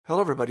Hello,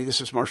 everybody. This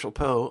is Marshall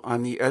Poe.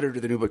 I'm the editor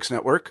of the New Books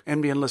Network.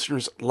 NBN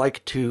listeners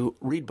like to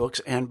read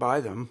books and buy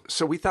them.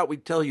 So we thought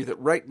we'd tell you that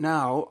right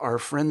now, our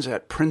friends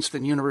at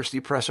Princeton University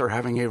Press are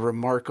having a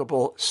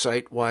remarkable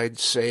site-wide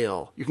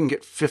sale. You can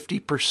get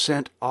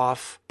 50%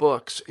 off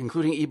books,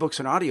 including ebooks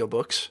and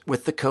audiobooks,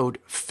 with the code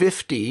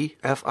 50,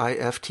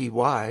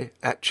 F-I-F-T-Y,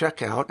 at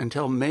checkout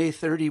until May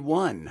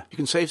 31. You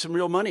can save some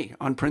real money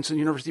on Princeton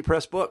University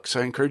Press books.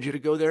 I encourage you to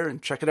go there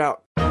and check it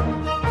out.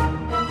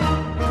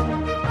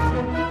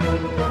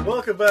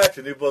 Welcome back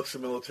to New Books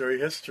in Military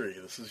History.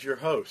 This is your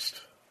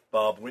host,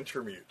 Bob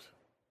Wintermute.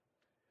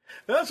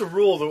 Now, as a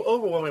rule, the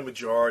overwhelming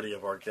majority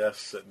of our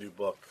guests at New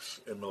Books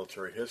in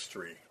Military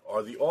History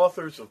are the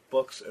authors of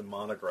books and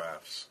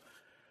monographs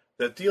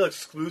that deal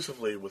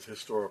exclusively with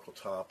historical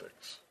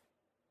topics.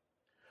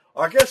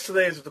 Our guest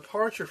today is a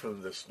departure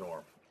from this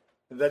norm,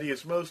 in that he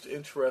is most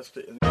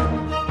interested in...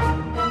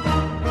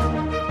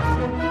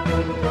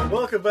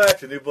 Welcome back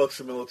to New Books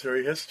in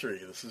Military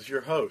History. This is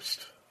your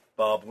host,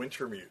 Bob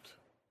Wintermute.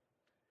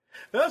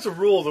 Now, as a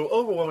rule, the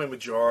overwhelming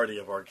majority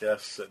of our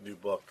guests at New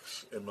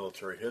Books in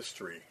Military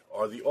History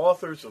are the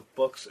authors of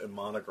books and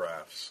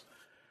monographs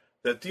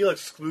that deal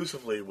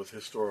exclusively with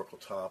historical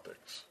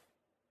topics.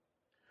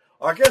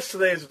 Our guest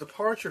today is a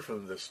departure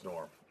from this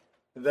norm,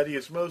 in that he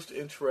is most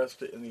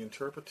interested in the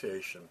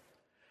interpretation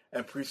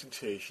and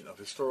presentation of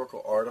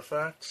historical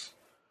artifacts,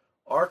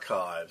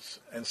 archives,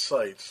 and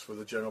sites for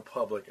the general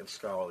public and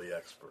scholarly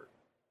expert.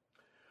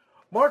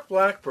 Mark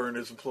Blackburn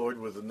is employed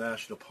with the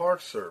National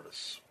Park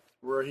Service,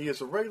 where he is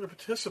a regular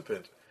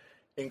participant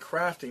in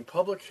crafting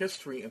public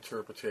history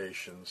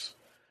interpretations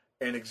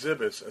and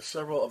exhibits at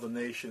several of the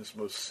nation's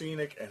most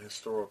scenic and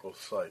historical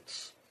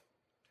sites,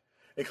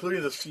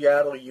 including the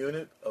Seattle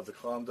unit of the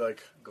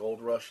Klondike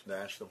Gold Rush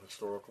National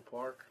Historical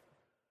Park,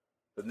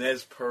 the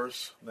Nez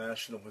Perce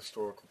National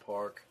Historical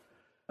Park,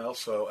 and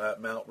also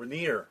at Mount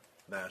Rainier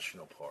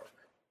National Park.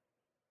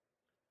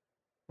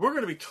 We're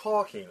going to be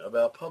talking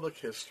about public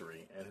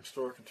history and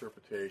historic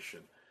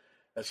interpretation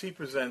as he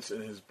presents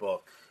in his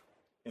book,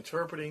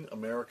 Interpreting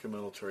American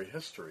Military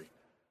History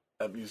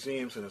at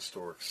Museums and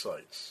Historic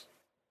Sites.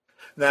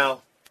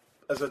 Now,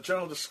 as a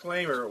general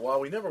disclaimer, while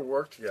we never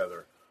worked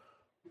together,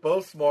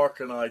 both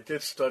Mark and I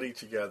did study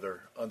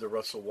together under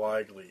Russell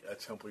Weigley at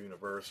Temple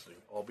University,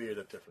 albeit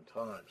at different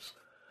times.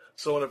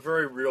 So in a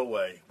very real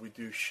way, we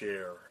do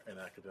share an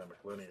academic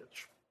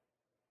lineage.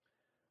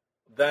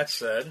 That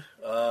said,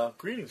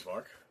 greetings,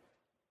 Mark.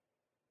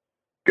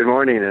 Good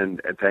morning,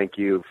 and thank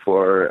you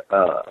for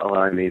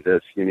allowing me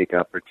this unique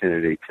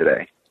opportunity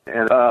today.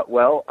 And,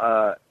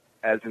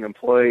 as an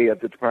employee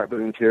of the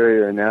Department of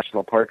Interior and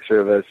National Park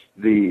Service,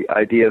 the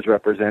ideas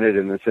represented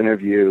in this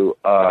interview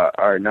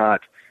are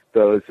not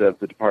those of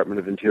the Department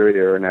of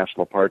Interior or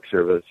National Park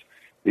Service.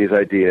 These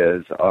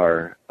ideas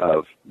are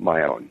of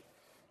my own.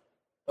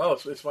 Oh,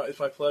 it's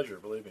my pleasure.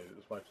 Believe me,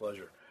 it's my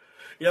pleasure.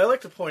 Yeah, I'd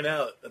like to point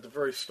out at the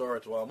very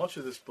start, while much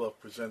of this book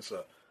presents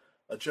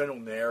a general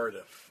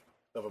narrative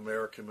of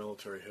American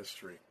military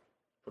history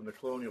from the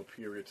colonial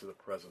period to the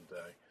present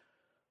day,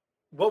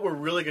 what we're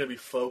really going to be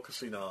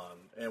focusing on,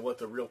 and what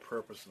the real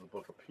purpose of the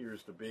book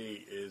appears to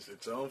be, is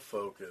its own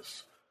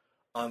focus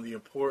on the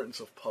importance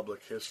of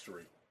public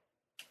history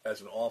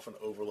as an often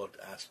overlooked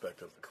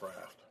aspect of the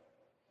craft.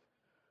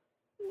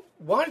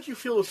 Why did you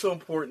feel it was so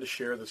important to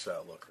share this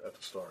outlook at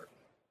the start?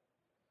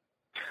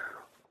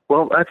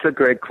 Well, that's a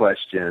great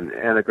question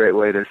and a great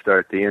way to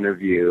start the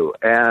interview.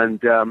 And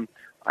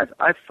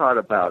I've thought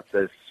about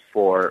this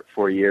for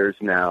years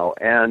now,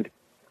 and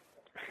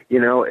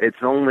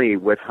it's only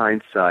with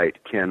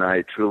hindsight can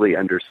I truly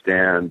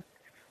understand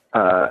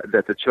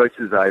that the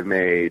choices I've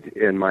made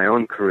in my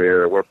own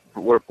career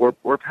were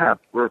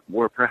perhaps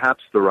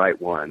the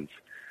right ones.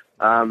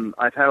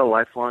 I've had a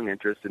lifelong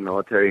interest in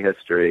military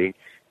history,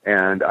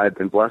 and I've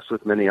been blessed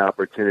with many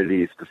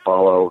opportunities to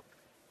follow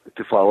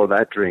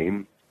that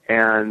dream.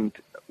 And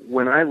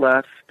when I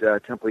left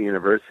Temple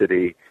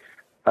University,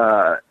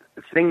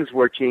 things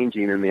were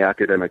changing in the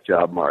academic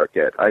job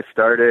market. I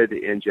started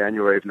in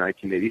January of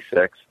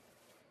 1986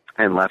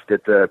 and left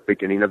at the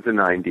beginning of the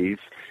 90s.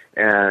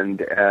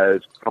 And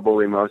as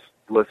probably most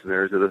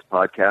listeners of this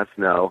podcast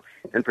know,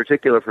 in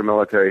particular for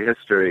military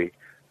history,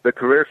 the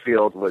career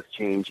field was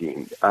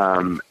changing.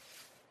 And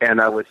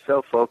I was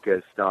so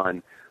focused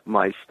on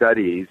my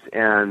studies,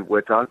 and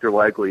with Dr.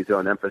 Weigley's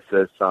own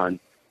emphasis on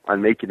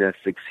making us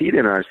succeed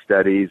in our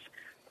studies,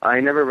 I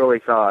never really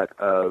thought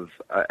of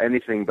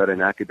anything but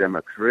an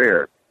academic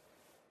career.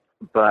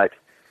 But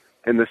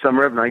in the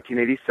summer of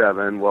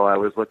 1987, while I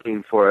was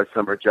looking for a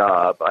summer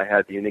job, I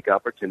had the unique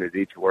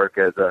opportunity to work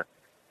as a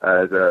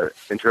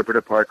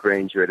interpretive park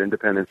ranger at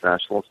Independence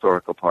National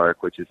Historical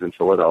Park, which is in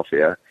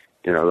Philadelphia,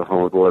 the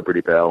home of the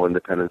Liberty Bell,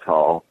 Independence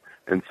Hall,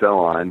 and so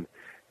on.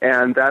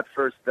 And that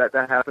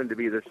happened to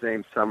be the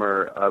same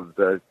summer of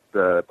the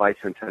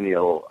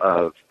bicentennial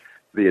of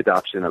the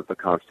adoption of the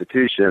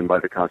Constitution by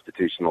the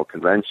Constitutional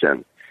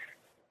Convention.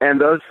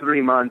 And those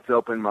 3 months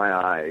opened my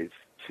eyes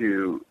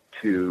to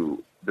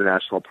the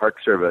National Park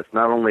Service.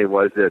 Not only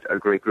was it a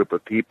great group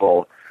of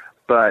people,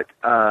 but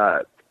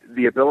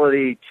the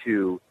ability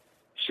to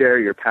share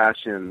your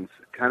passions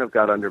kind of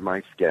got under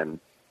my skin.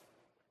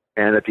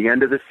 And at the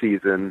end of the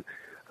season,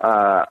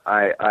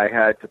 I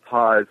had to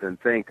pause and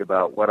think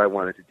about what I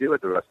wanted to do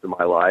with the rest of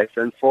my life.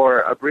 And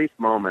for a brief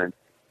moment,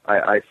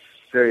 I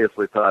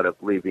seriously thought of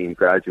leaving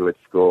graduate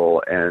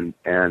school and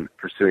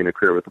pursuing a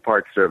career with the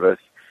Park Service.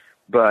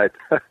 But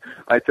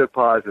I took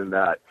pause in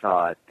that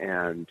thought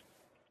and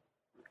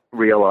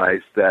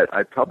realized that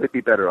I'd probably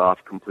be better off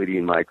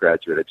completing my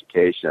graduate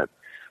education.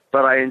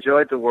 But I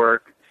enjoyed the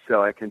work,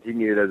 so I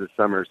continued as a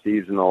summer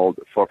seasonal.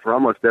 For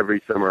almost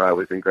every summer I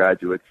was in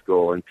graduate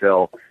school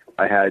until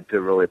I had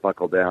to really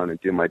buckle down and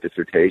do my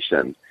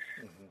dissertation.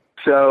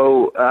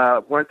 So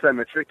once I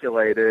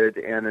matriculated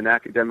in an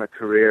academic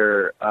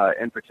career,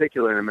 in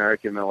particular in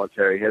American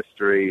military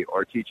history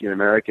or teaching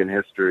American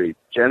history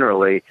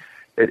generally,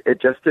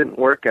 it just didn't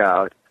work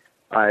out.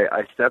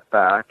 I stepped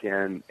back,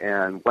 and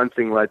one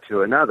thing led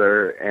to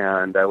another,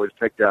 and I was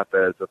picked up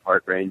as a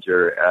park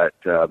ranger at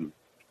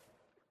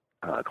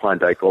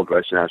Klondike Gold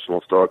Rush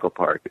National Historical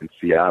Park in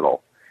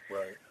Seattle.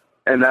 Right.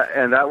 And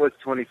that was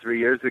 23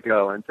 years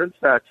ago. And since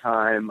that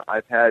time,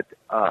 I've had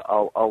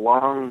a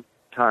long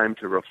time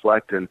to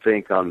reflect and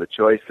think on the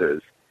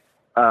choices.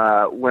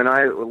 When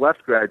I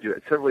left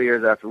several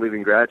years after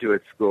leaving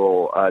graduate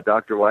school,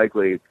 Dr.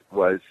 Weigley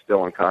was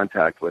still in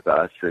contact with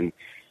us, and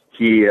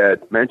he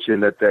had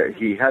mentioned that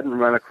he hadn't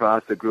run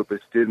across a group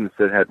of students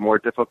that had more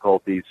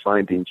difficulties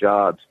finding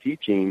jobs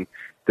teaching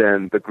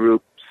than the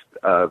groups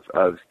of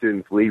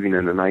students leaving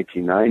in the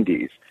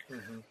 1990s.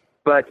 Mm-hmm.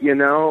 But,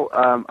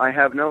 I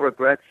have no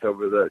regrets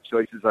over the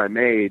choices I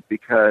made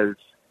because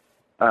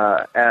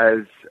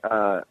as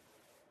I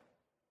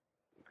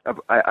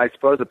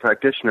suppose a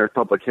practitioner of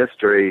public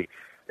history,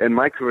 in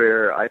my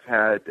career I've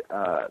had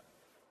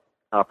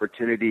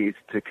opportunities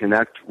to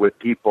connect with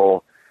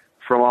people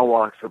from all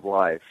walks of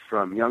life,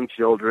 from young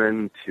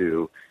children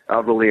to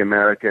elderly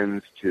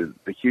Americans to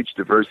the huge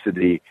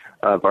diversity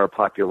of our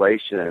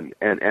population,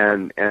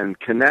 and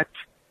connect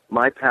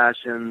my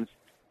passions,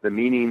 the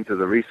meanings of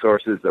the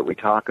resources that we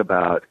talk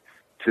about,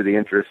 to the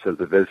interests of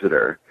the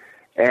visitor.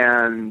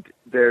 And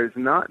there's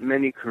not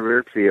many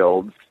career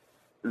fields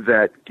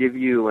that give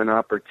you an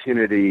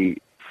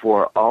opportunity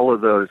for all of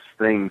those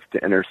things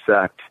to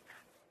intersect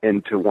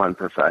into one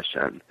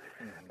profession.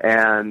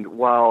 And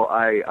while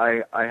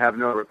I have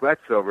no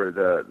regrets over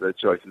the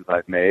choices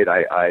I've made,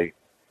 I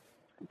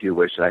do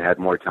wish I had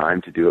more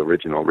time to do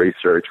original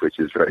research, which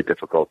is very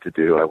difficult to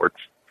do. I work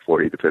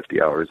 40 to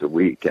 50 hours a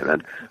week,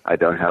 and I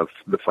don't have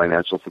the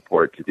financial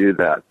support to do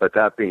that. But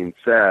that being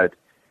said,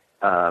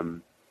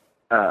 this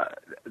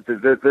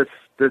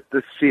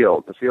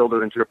field, the field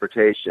of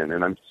interpretation,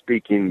 and I'm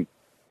speaking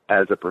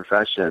as a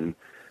profession,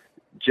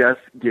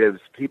 just gives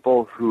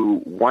people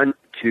who want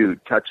to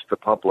touch the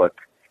public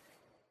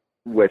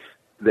with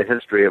the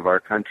history of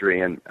our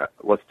country, and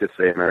let's just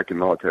say American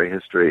military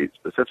history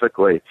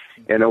specifically,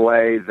 in a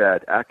way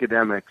that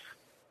academics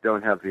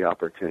don't have the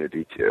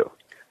opportunity to.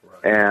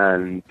 Right.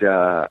 And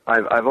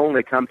I've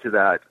only come to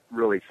that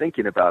really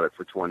thinking about it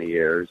for 20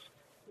 years,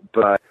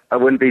 but I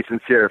wouldn't be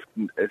sincere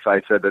if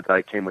I said that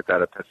I came with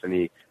that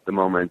epiphany the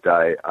moment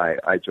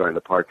I joined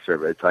the Park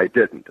Service. I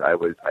didn't.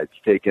 It's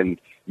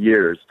taken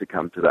years to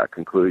come to that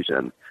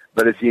conclusion.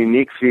 But it's a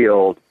unique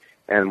field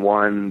and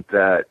one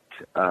that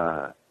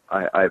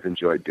I've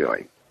enjoyed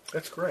doing.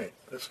 That's great.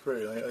 That's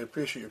great. I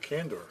appreciate your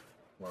candor,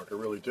 Mark. I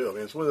really do. I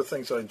mean, it's one of the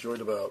things I enjoyed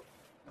about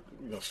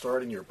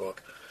starting your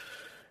book.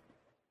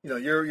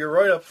 You're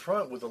right up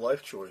front with the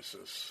life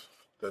choices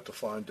that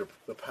defined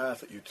the path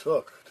that you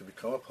took to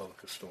become a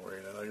public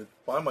historian. And I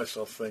find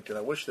myself thinking,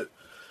 I wish that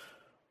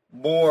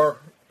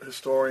more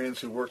historians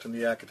who worked in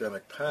the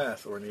academic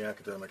path or in the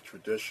academic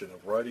tradition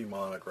of writing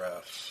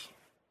monographs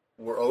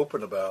were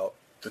open about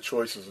the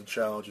choices and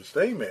challenges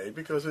they made,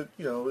 because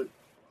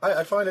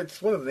I find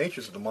it's one of the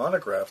natures of the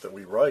monograph that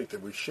we write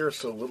that we share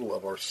so little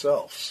of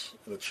ourselves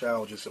and the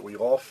challenges that we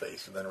all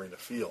face in entering the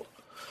field.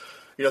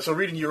 So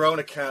reading your own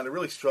account, it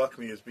really struck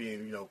me as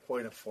being,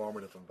 quite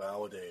informative and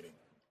validating,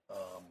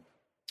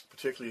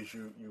 particularly as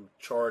you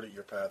charted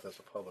your path as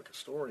a public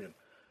historian.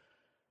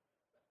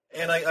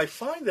 And I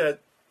find that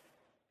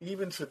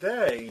even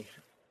today,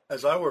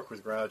 as I work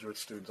with graduate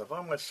students, I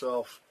find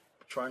myself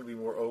trying to be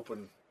more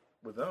open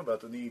with them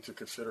about the need to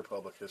consider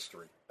public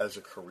history as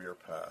a career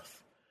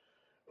path.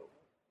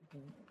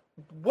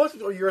 What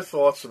are your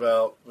thoughts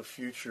about the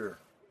future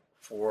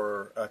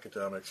for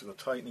academics in the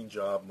tightening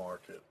job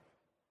market,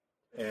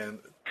 and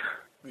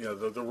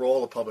the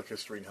role of public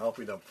history in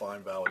helping them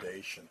find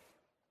validation?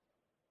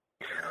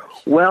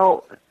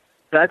 Well,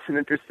 that's an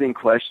interesting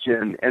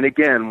question, and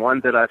again,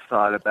 one that I've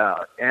thought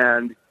about.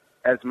 And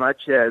as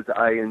much as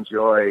I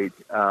enjoyed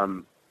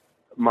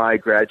my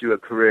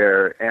graduate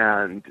career,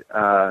 and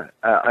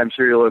I'm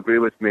sure you'll agree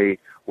with me,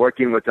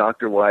 working with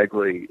Dr.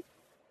 Weigley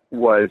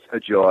was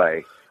a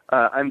joy.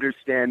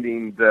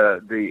 Understanding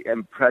the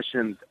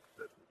impression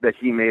that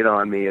he made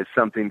on me is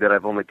something that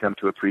I've only come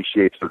to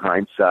appreciate through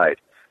hindsight.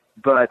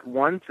 But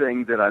one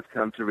thing that I've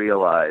come to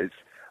realize,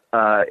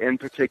 in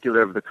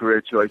particular of the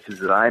career choices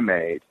that I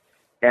made,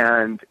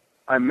 and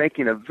I'm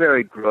making a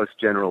very gross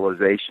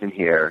generalization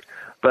here,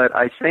 but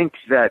I think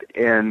that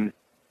in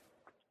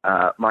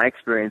my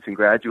experience in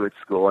graduate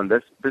school, and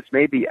this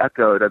may be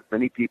echoed of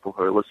many people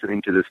who are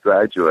listening to this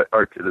graduate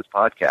or to this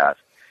podcast,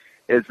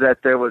 is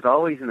that there was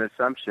always an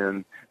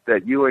assumption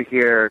that you were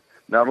here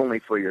not only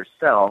for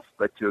yourself,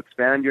 but to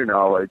expand your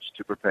knowledge,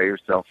 to prepare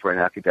yourself for an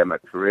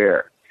academic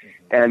career.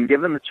 And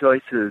given the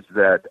choices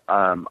that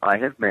I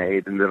have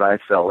made and that I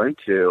fell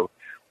into,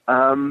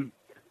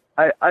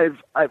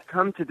 I've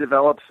come to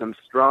develop some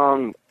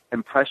strong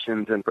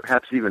impressions and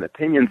perhaps even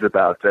opinions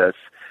about this.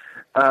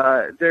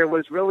 There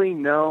was really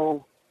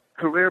no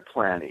career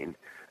planning,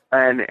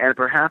 and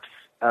perhaps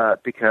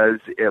because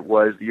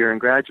you're in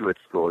graduate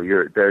school,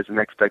 there's an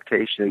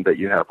expectation that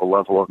you have a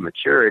level of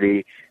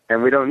maturity,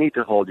 and we don't need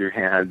to hold your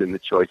hand in the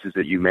choices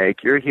that you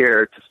make. You're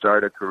here to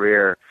start a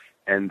career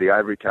in the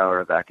ivory tower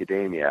of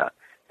academia,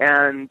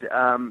 and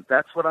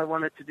that's what I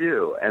wanted to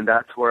do, and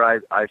that's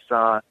where I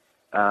saw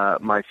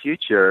my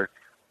future.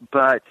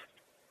 But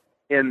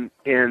in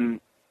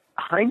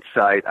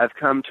hindsight, I've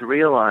come to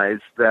realize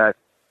that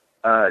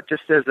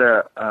just as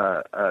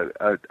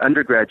a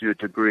undergraduate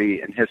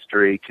degree in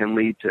history can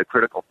lead to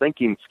critical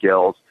thinking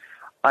skills,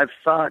 I've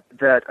thought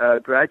that a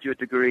graduate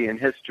degree in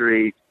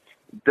history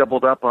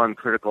doubled up on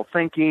critical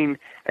thinking,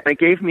 and it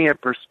gave me a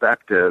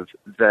perspective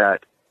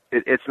that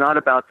it's not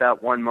about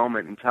that one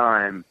moment in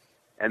time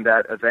and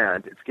that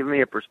event. It's given me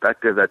a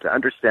perspective that to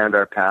understand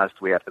our past,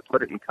 we have to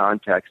put it in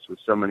context with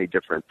so many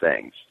different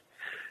things.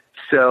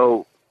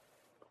 So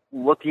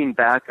looking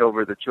back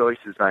over the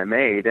choices I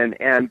made,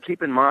 and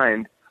keep in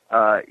mind,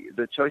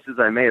 the choices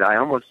I made, I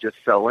almost just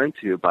fell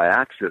into by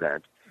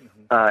accident.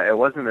 It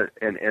wasn't,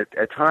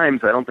 at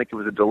times, I don't think it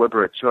was a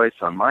deliberate choice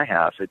on my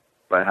half. It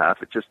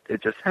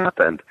just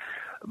happened.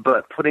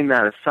 But putting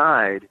that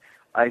aside,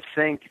 I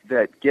think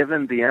that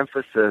given the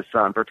emphasis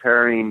on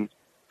preparing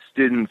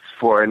students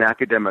for an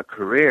academic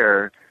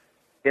career,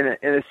 in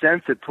a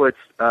sense, it puts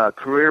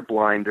career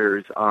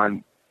blinders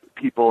on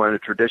people in a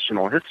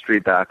traditional history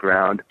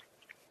background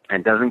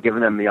and doesn't give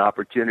them the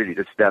opportunity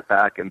to step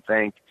back and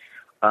think,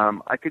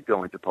 I could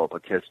go into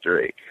public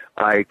history.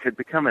 I could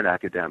become an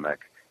academic.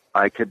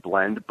 I could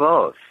blend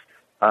both.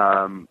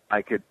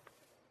 I could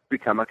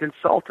become a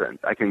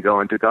consultant. I can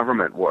go into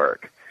government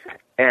work.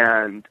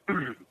 And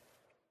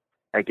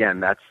again,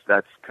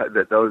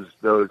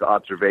 those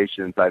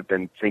observations I've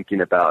been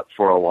thinking about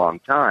for a long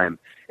time.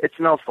 It's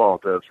no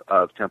fault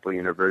of Temple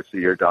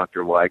University or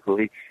Dr.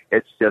 Weichely.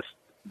 It's just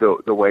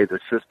the way the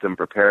system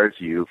prepares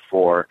you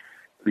for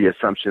the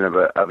assumption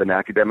of an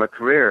academic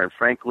career. And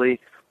frankly,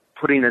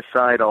 putting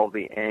aside all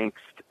the angst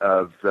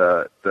of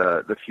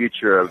the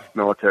future of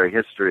military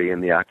history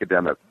in the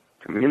academic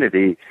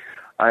community,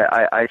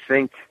 I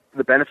think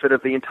the benefit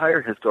of the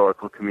entire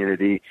historical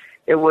community,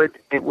 it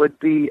would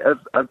be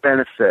a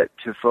benefit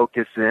to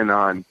focus in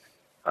on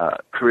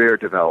career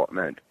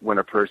development when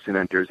a person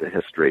enters a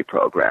history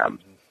program.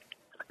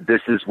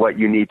 This is what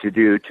you need to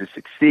do to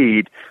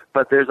succeed,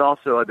 but there's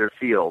also other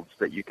fields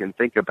that you can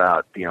think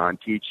about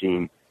beyond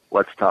teaching.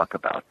 Let's talk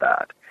about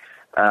that.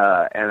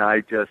 And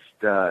I just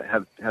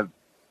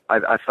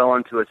I fell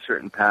into a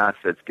certain path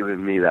that's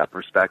given me that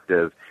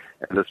perspective,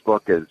 and this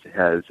book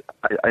has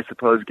I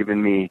suppose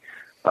given me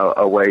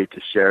a way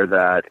to share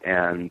that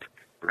and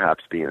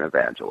perhaps be an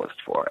evangelist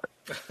for it.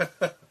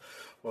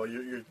 Well,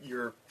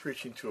 you're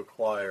preaching to a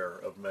choir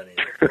of many in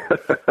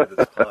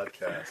this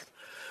podcast.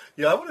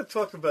 Yeah, I want to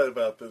talk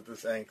about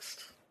this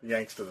angst, the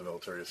angst of the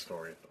military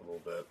historian a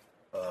little bit.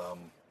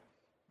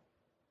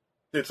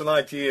 It's an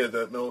idea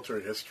that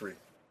military history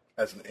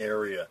as an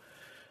area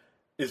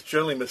is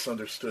generally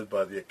misunderstood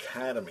by the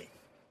academy.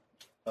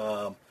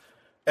 And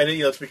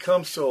it's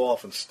become so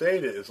often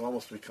stated, it's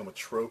almost become a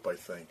trope, I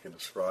think, in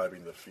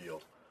describing the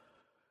field.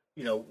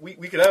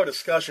 We could have a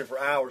discussion for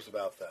hours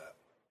about that,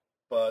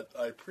 but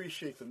I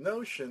appreciate the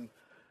notion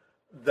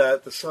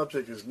that the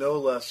subject is no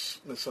less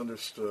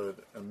misunderstood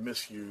and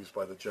misused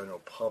by the general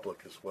public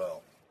as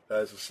well.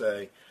 That is to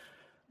say,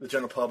 the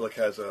general public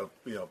has a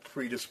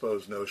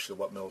predisposed notion of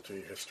what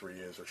military history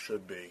is or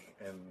should be,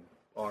 and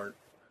aren't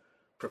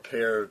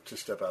prepared to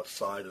step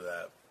outside of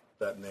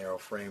that narrow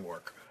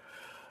framework.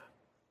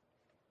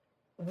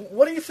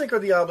 What do you think are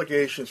the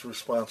obligations and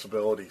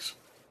responsibilities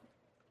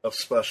of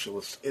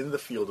specialists in the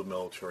field of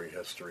military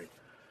history,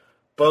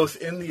 both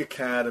in the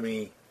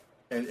academy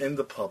and in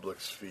the public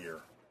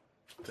sphere,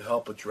 to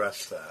help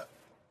address that?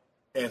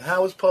 And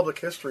how is public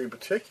history in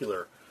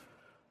particular,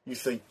 you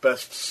think,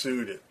 best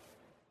suited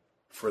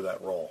for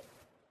that role?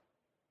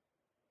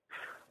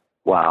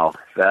 Wow,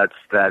 that's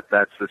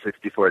the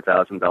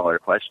 $64,000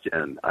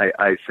 question.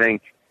 I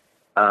think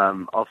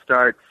I'll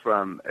start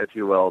from, if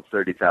you will,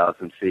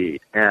 30,000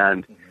 feet.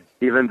 And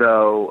even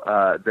though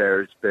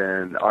there's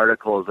been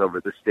articles over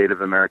the state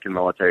of American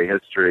military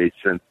history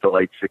since the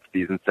late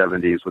 60s and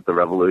 70s with the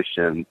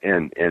revolution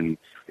in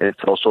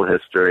social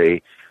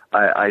history,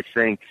 I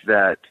think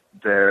that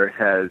there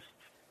has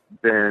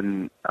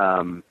been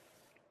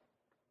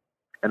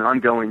an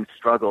ongoing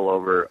struggle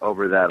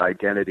over that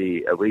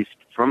identity, at least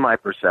from my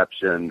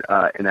perception,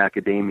 in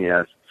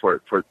academia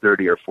for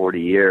 30 or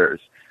 40 years.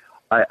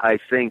 I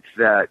think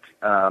that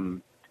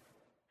from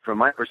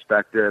my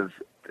perspective,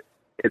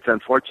 it's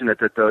unfortunate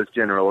that those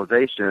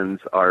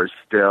generalizations are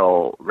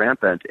still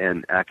rampant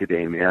in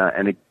academia.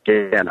 And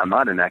again, I'm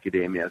not in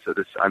academia, so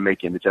I'm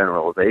making the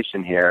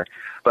generalization here.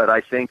 But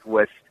I think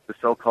with the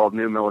so-called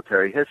new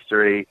military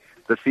history,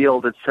 the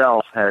field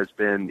itself has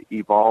been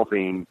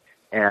evolving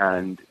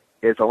and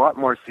is a lot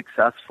more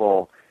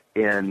successful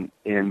in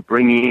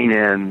bringing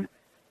in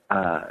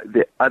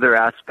the other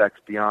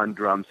aspects beyond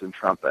drums and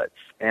trumpets.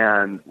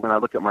 And when I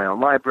look at my own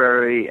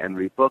library and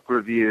read book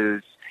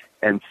reviews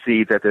and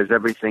see that there's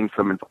everything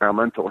from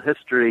environmental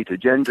history to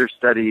gender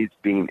studies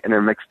being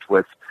intermixed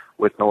with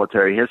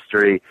military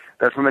history,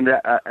 that from an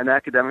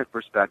academic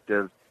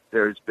perspective,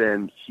 there's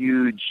been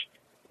huge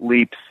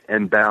leaps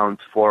and bounds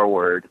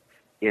forward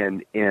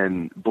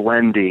in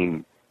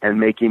blending and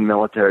making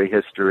military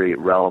history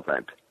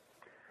relevant.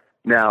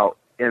 Now,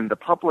 in the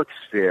public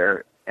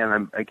sphere, and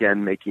I'm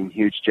again making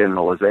huge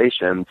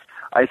generalizations,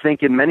 I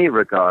think in many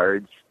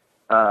regards,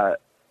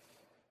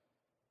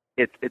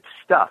 it's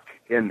stuck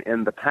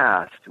in the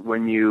past.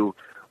 When you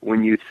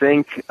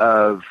think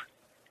of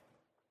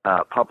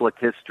public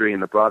history in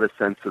the broadest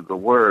sense of the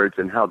words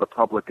and how the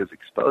public is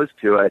exposed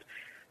to it,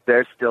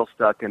 they're still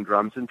stuck in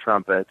drums and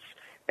trumpets,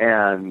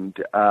 and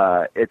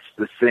it's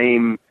the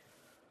same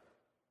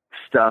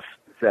stuff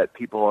that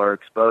people are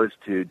exposed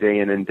to day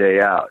in and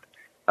day out.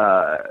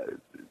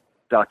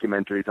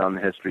 Documentaries on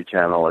the History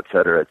Channel, et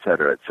cetera, et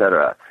cetera, et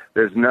cetera.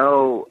 There's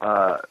no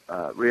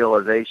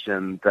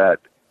realization that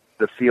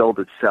the field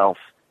itself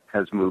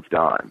has moved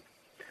on.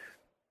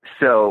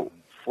 So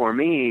for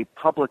me,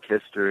 public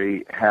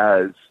history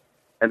has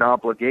an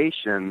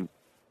obligation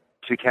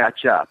to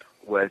catch up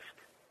with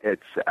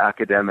its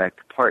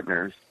academic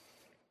partners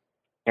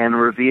and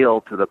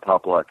reveal to the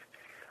public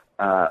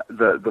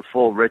the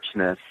full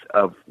richness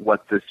of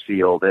what this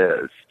field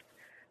is.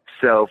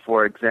 So,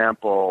 for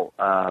example,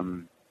 I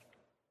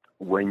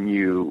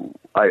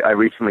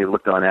recently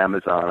looked on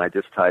Amazon. I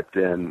just typed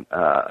in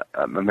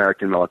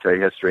American military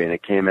history, and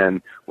it came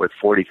in with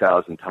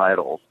 40,000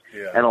 titles.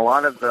 Yeah. And a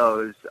lot of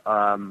those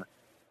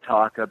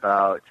talk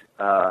about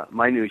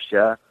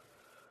minutia,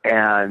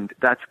 and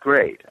that's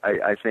great.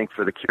 I think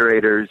for the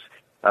curators,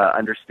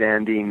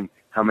 understanding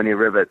how many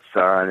rivets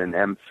are on an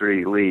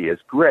M3 Lee is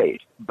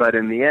great. But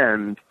in the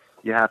end,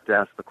 you have to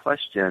ask the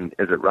question,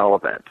 is it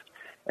relevant?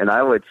 And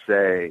I would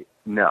say,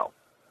 no,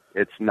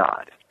 it's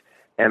not.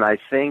 And I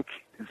think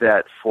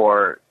that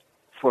for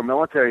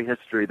military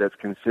history that's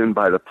consumed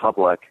by the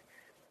public,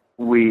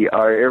 we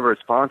are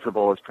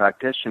irresponsible as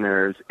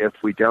practitioners if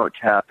we don't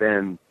tap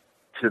in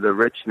to the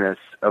richness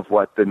of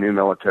what the new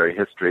military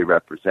history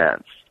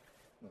represents.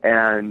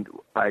 And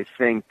I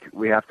think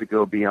we have to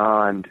go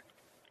beyond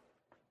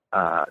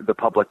the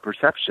public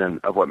perception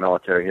of what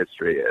military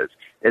history is.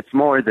 It's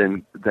more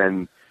than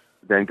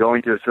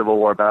going to a Civil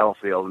War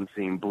battlefield and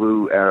seeing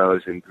blue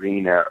arrows and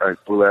gray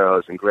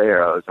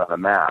arrows on a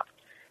map.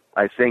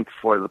 I think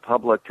for the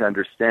public to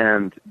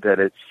understand that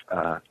it's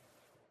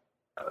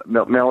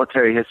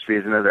military history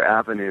is another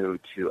avenue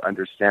to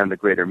understand the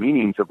greater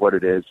meanings of what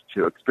it is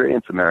to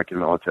experience American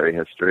military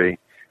history,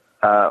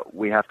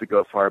 we have to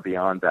go far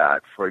beyond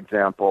that. For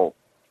example,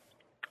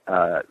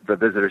 the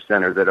visitor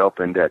center that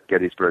opened at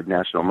Gettysburg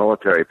National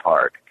Military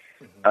Park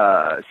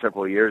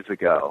several years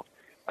ago,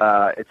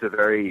 it's a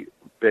very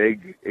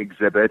big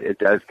exhibit. It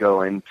does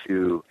go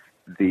into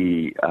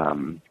the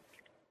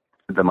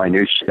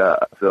minutia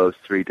of those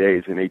 3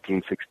 days in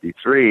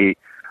 1863,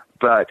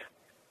 but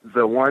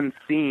the one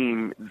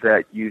theme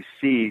that you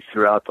see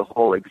throughout the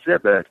whole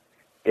exhibit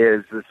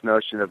is this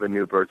notion of a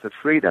new birth of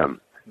freedom.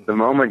 The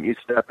moment you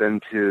step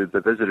into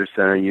the visitor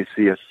center, you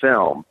see a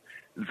film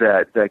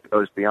that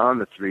goes beyond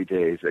the 3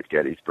 days at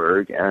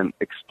Gettysburg and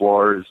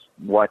explores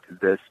what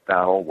this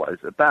battle was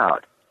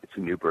about. It's a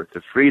new birth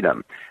of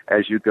freedom.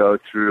 As you go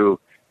through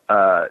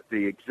the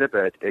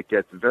exhibit, it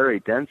gets very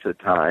dense at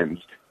times,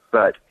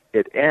 but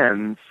it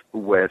ends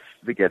with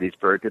the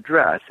Gettysburg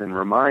Address and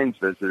reminds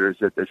visitors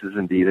that this is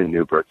indeed a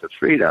new birth of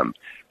freedom.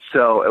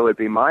 So it would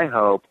be my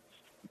hope,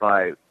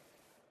 by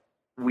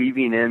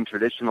weaving in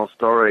traditional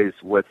stories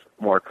with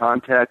more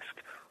context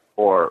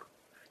or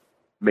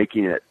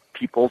making it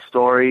people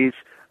stories,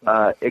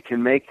 it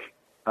can make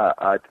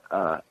a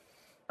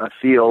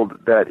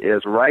field that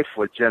is rife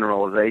with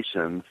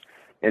generalizations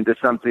into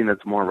something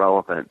that's more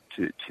relevant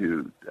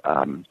to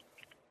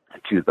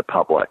the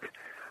public.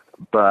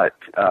 But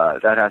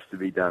that has to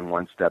be done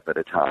one step at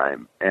a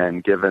time.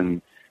 And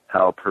given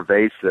how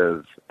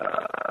pervasive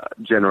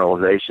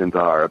generalizations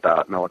are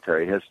about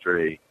military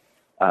history,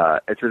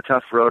 it's a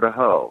tough road to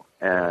hoe,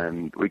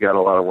 and we got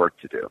a lot of work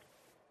to do.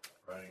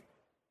 Right.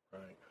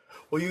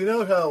 Well, you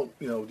know how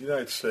the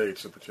United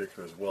States in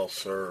particular is well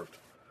served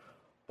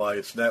by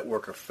its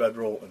network of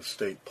federal and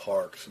state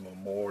parks and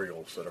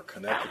memorials that are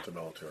connected to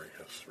military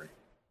history.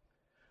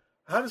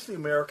 How does the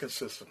American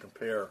system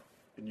compare,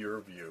 in your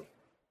view,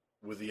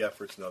 with the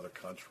efforts in other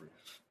countries?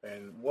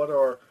 And what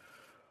are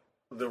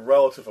the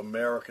relative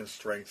American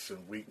strengths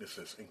and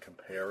weaknesses in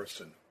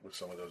comparison with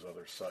some of those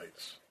other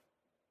sites?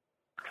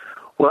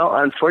 Well,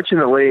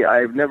 unfortunately,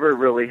 I've never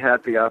really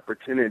had the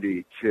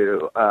opportunity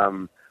to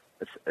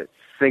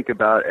think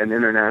about an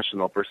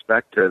international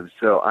perspective,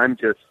 so I'm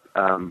just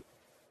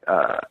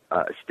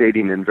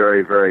stating in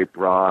very, very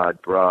broad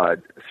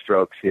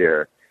strokes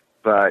here.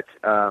 But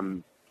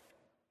the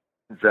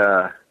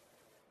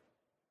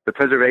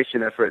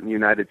preservation effort in the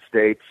United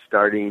States,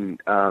 starting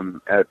in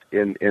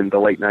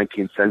the late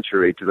 19th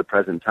century to the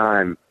present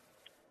time,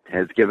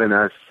 has given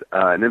us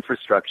an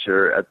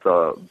infrastructure at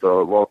the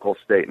local,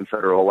 state, and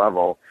federal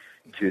level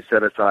to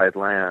set aside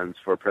lands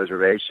for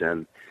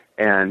preservation.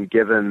 And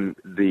given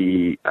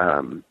the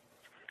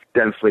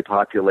densely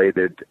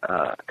populated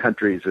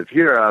countries of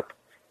Europe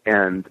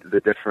and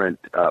the different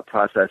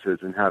processes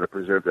in how to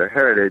preserve their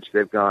heritage,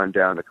 they've gone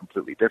down a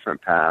completely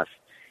different path.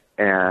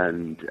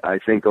 And I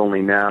think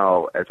only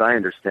now, as I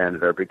understand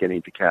it, are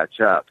beginning to catch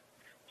up.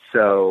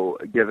 So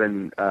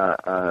given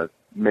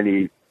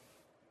many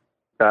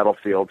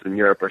battlefields in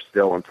Europe are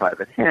still in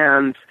private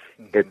hands,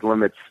 it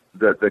limits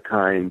the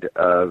kind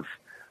of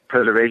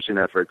preservation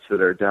efforts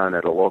that are done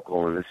at a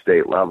local and a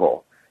state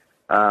level.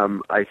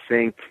 I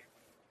think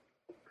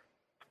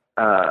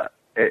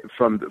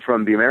from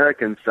the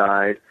American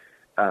side,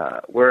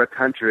 we're a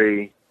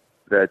country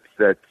that's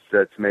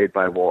made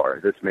by war,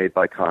 that's made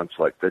by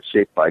conflict, that's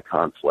shaped by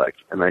conflict,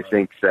 and I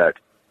think that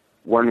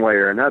one way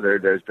or another,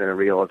 there's been a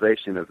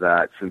realization of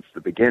that since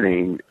the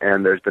beginning,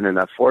 and there's been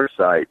enough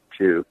foresight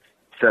to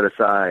set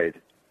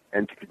aside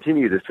and to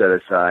continue to set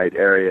aside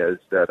areas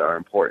that are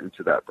important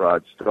to that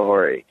broad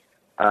story.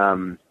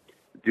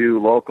 Do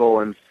local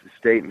and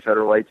state and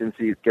federal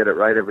agencies get it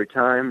right every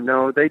time?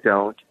 No, they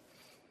don't.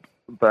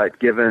 But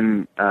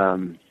given,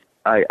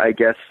 I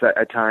guess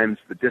at times,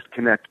 the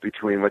disconnect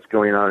between what's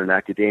going on in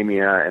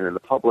academia and in the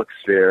public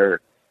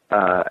sphere,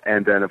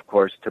 and then, of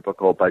course,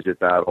 typical budget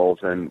battles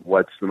and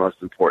what's the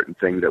most important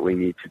thing that we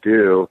need to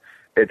do,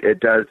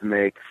 it does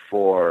make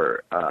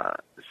for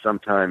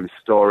sometimes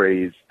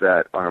stories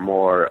that are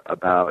more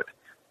about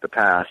the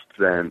past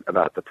than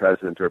about the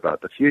present or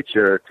about the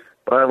future.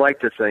 But I like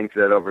to think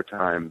that over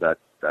time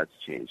that's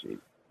changing.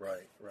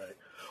 Right.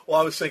 Well,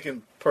 I was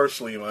thinking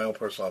personally, in my own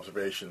personal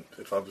observation,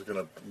 if I was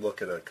going to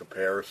look at a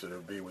comparison, it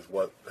would be with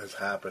what has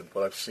happened,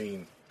 what I've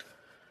seen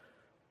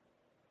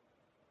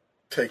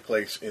take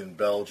place in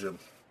Belgium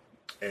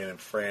and in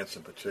France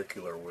in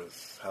particular,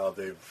 with how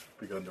they've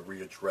begun to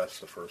readdress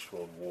the First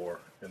World War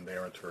in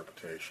their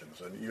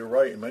interpretations. And you're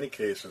right, in many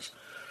cases,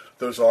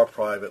 those are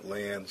private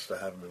lands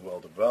that haven't been well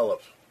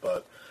developed.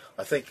 But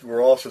I think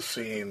we're also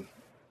seeing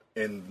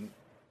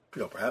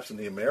perhaps in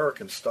the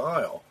American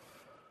style,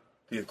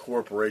 the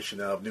incorporation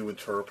now of new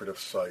interpretive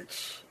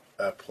sites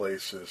at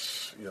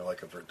places,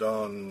 like a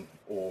Verdun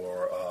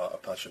or a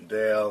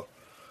Passchendaele,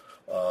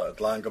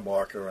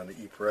 Langemark around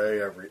the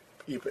Ypres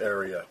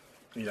area,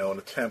 an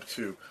attempt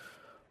to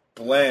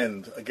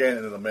blend, again,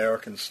 in an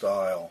American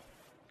style.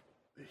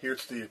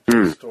 Here's the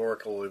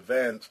historical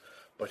event,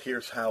 but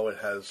here's how it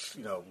has,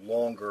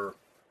 longer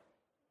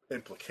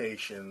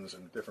implications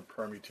and different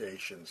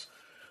permutations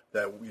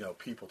that,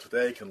 people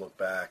today can look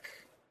back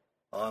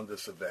on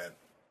this event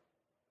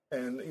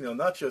and,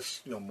 not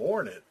just,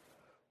 mourn it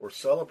or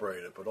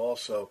celebrate it, but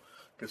also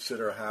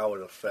consider how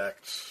it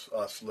affects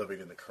us living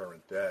in the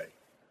current day.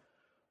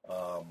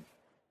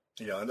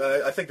 And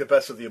I think the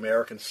best of the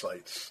American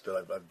sites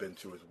that I've been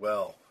to as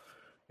well,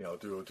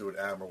 do an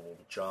admirable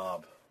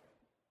job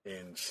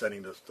in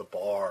setting the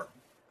bar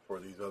for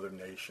these other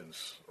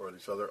nations or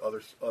these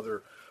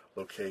other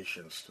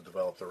locations to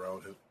develop their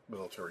own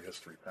military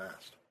history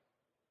past.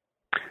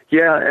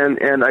 Yeah,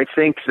 and I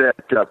think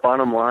that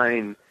bottom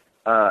line,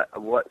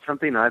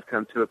 something I've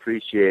come to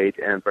appreciate,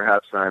 and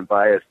perhaps I'm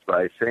biased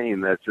by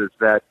saying this, is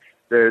that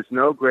there's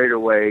no greater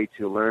way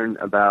to learn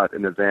about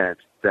an event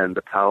than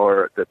the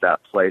power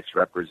that place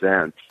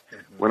represents.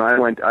 Mm-hmm. When I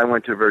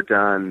went to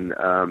Verdun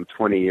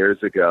 20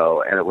 years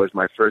ago, and it was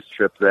my first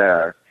trip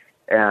there,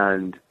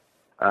 and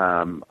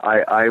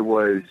I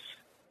was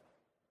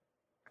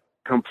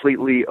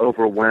completely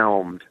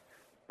overwhelmed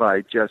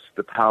by just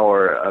the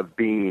power of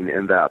being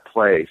in that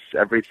place.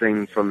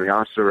 Everything from the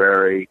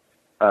ossuary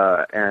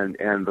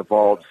and the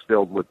vaults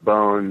filled with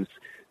bones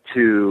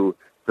to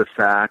the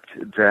fact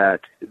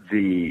that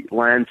the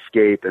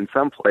landscape in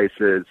some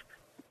places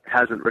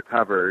hasn't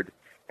recovered,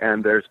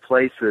 and there's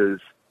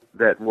places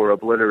that were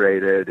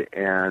obliterated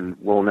and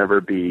will never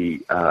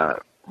be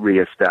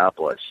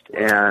reestablished.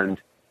 And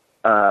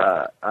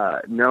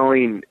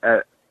knowing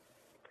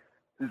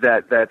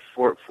that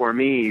for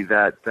me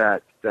that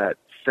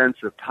sense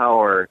of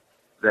power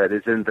that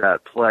is in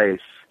that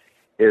place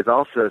is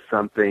also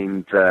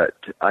something that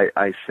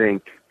I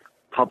think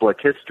public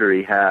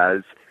history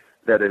has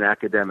that an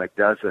academic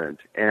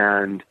doesn't.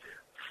 And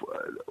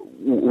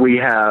we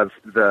have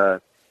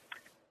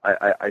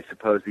I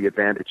suppose the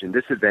advantage and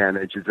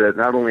disadvantage is that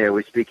not only are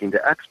we speaking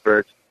to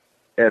experts,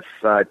 if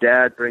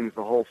Dad brings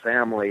the whole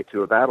family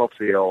to a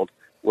battlefield,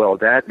 well,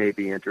 Dad may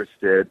be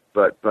interested,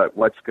 but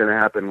what's going to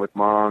happen with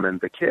Mom and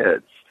the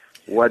kids?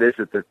 What is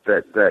it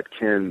that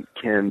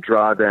can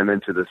draw them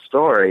into the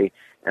story?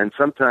 And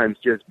sometimes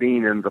just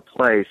being in the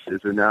place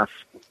is enough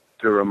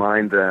to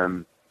remind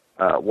them,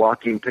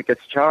 walking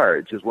Pickett's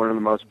Charge is one of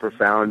the most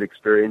profound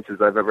experiences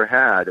I've ever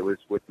had. It was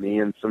with me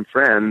and some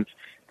friends,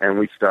 and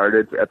we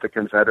started at the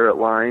Confederate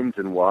lines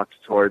and walked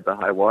toward the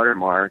high water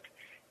mark,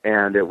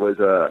 and it was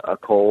a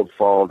cold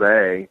fall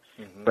day,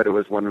 but it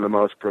was one of the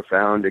most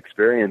profound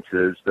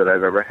experiences that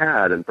I've ever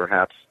had, and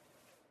perhaps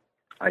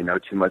I know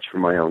too much for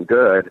my own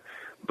good,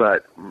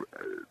 but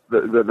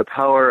the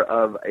power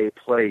of a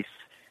place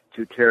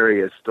to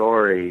carry a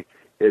story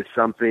is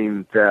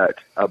something that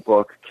a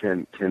book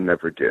can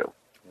never do.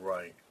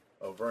 Right.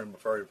 Oh, very,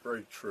 very,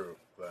 very true.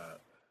 That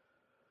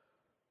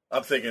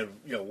I'm thinking,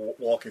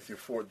 walking through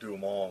Fort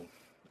Douaumont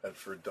at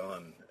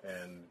Verdun,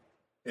 and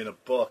in a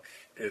book,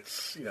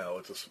 it's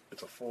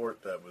a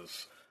fort that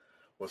was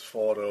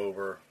fought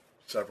over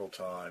several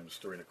times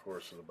during the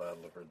course of the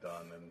Battle of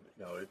Verdun, and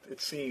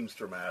it seems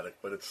dramatic,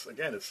 but it's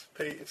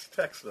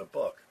text in a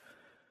book.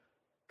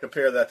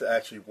 Compare that to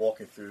actually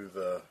walking through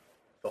the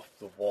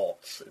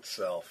vaults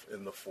itself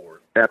in the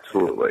fort.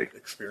 Absolutely.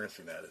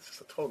 Experiencing that, it's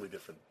just a totally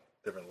different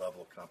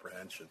level of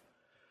comprehension.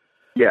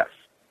 Yes.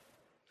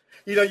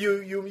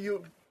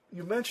 You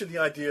mentioned the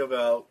idea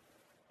about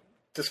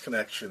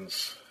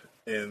disconnections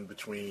in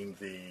between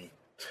the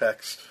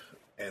text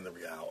and the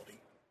reality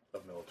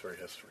of military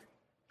history.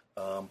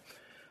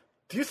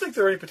 Do you think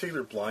there are any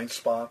particular blind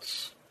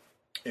spots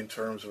in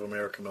terms of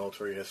American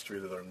military history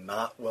that are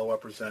not well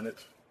represented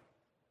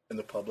in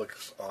the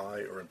public's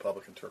eye or in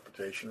public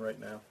interpretation right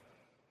now?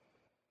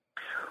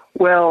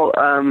 Well,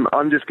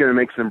 I'm just going to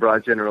make some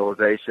broad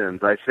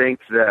generalizations. I think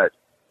that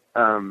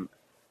on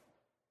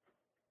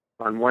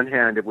one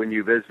hand, when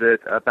you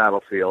visit a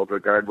battlefield,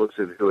 regardless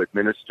of who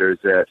administers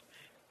it,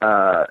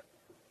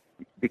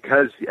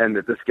 because, and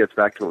this gets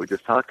back to what we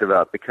just talked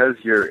about, because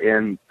you're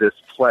in this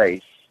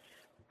place,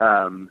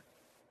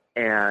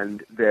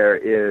 and there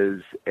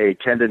is a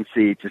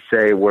tendency to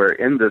say we're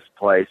in this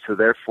place, so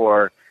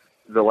therefore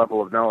the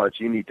level of knowledge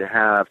you need to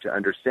have to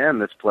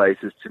understand this place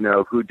is to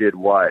know who did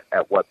what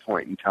at what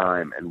point in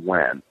time and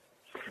when.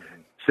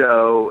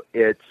 So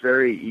it's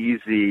very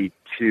easy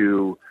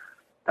to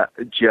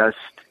just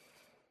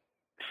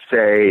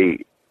say,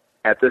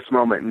 at this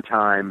moment in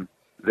time,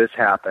 this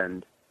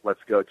happened, let's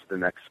go to the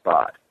next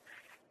spot.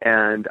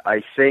 And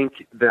I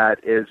think that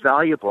is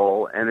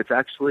valuable, and it's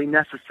actually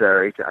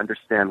necessary to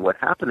understand what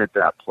happened at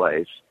that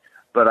place.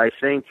 But I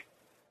think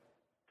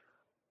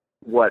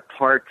what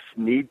parks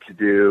need to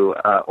do,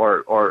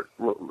 or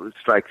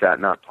strike that,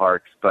 not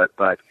parks,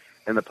 but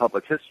in the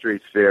public history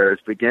sphere, is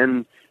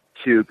begin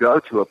to go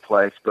to a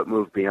place but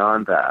move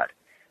beyond that.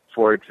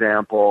 For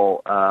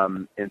example,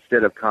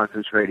 instead of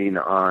concentrating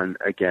on,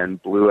 again,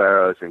 blue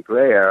arrows and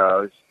gray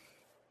arrows,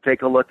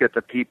 take a look at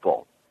the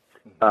people.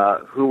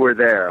 Who were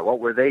there? What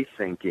were they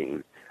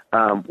thinking?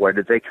 Where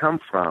did they come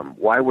from?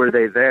 Why were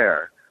they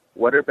there?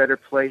 What a better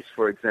place,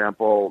 for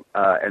example,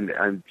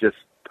 and just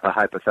a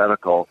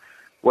hypothetical,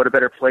 what a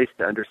better place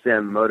to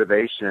understand the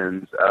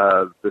motivations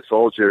of the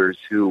soldiers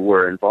who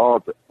were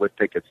involved with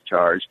Pickett's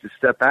Charge, to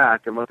step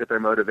back and look at their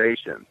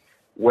motivations.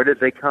 Where did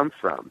they come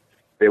from?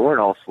 They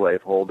weren't all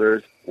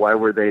slaveholders. Why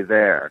were they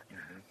there?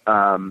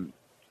 And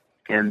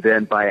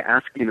then by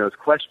asking those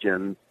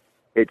questions,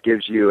 it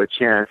gives you a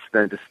chance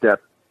then to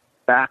step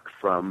back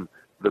from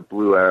the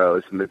blue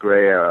arrows and the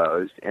gray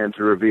arrows and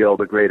to reveal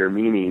the greater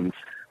meanings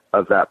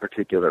of that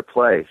particular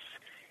place.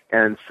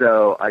 And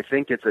so I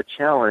think it's a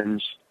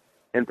challenge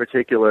in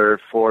particular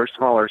for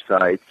smaller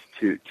sites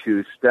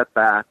to step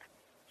back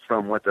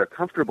from what they're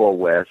comfortable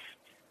with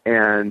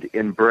and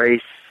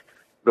embrace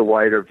the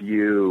wider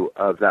view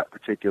of that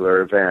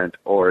particular event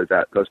or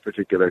those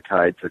particular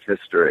tides of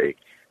history.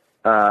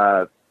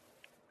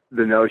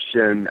 The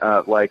notion,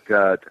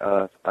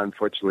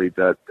 unfortunately,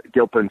 the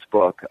Gilpin's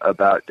book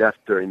about death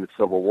during the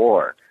Civil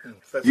War.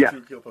 That's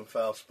Drew Gilpin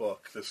Faust's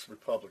book, This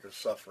Republic of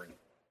Suffering.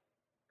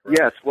 Right?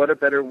 Yes, what a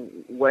better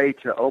way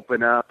to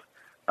open up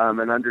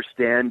an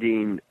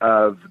understanding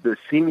of the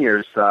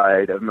senior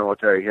side of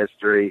military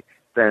history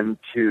than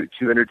to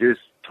introduce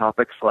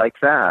topics like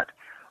that.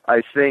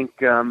 I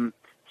think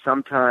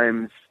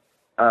sometimes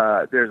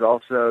there's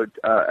also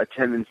a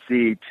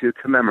tendency to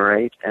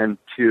commemorate and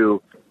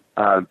to,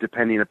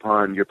 depending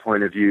upon your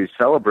point of view,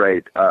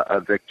 celebrate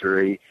a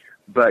victory,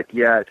 but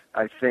yet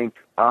I think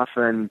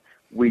often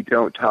we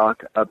don't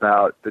talk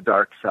about the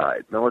dark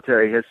side.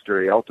 Military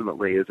history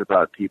ultimately is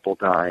about people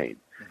dying,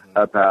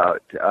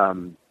 about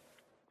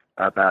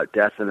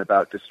death and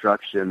about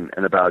destruction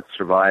and about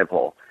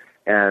survival,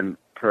 and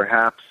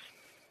perhaps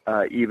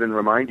even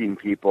reminding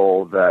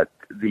people that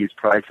these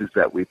prices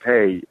that we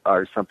pay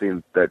are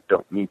something that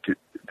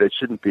that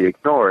shouldn't be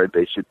ignored.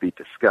 They should be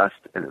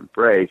discussed and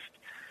embraced.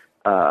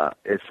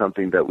 Is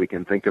something that we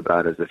can think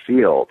about as a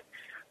field.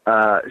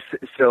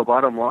 So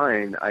bottom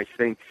line, I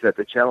think that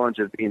the challenge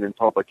of being in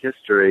public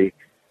history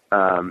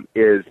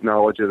is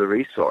knowledge of the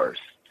resource.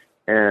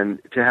 And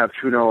to have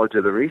true knowledge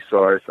of the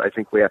resource, I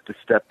think we have to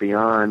step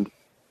beyond,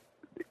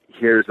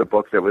 here's a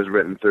book that was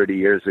written 30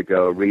 years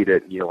ago, read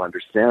it and you'll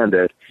understand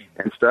it,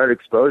 and start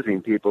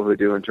exposing people who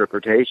do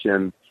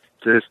interpretation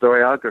to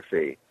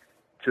historiography,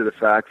 to the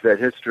fact that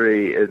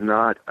history is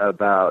not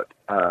about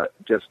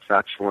just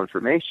factual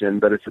information,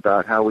 but it's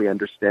about how we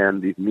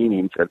understand these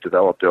meanings have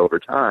developed over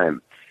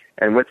time.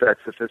 And with that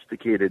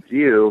sophisticated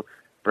view,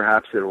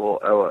 perhaps it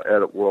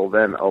will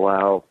then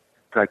allow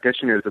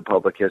practitioners of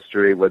public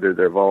history, whether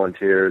they're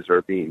volunteers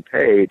or being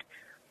paid,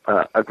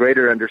 a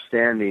greater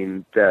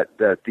understanding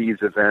that these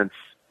events,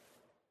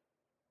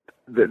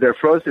 they're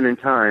frozen in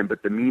time,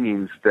 but the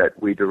meanings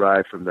that we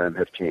derive from them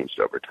have changed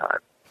over time.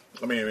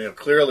 I mean,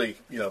 clearly,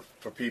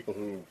 for people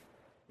who,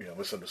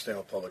 misunderstand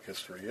what public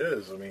history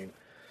is, I mean,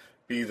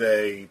 be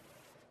they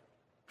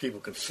people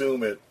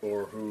consume it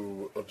or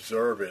who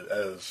observe it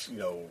as,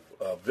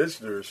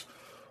 visitors,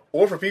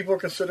 or for people who are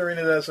considering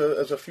it as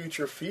a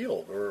future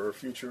field or a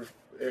future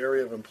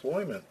area of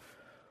employment,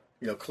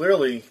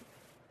 clearly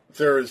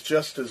there is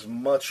just as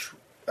much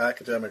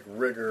academic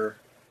rigor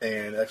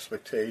and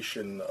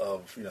expectation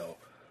of,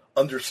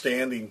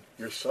 understanding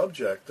your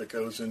subject that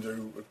goes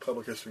into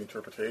public history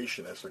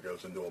interpretation as there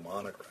goes into a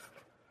monograph.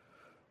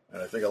 And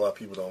I think a lot of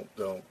people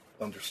don't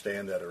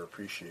understand that or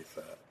appreciate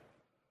that.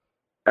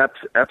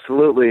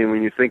 Absolutely. And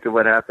when you think of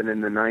what happened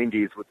in the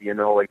 90s with the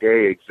Enola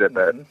Gay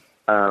exhibit,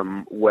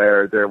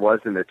 where there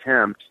was an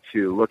attempt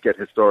to look at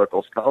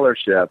historical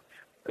scholarship,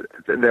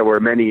 there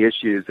were many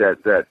issues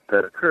that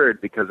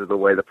occurred because of the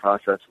way the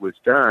process was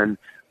done.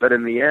 But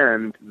in the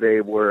end,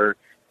 they were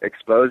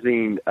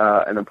exposing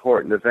an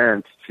important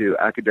event to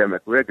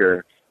academic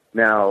rigor.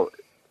 Now,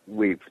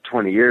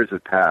 20 years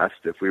have passed.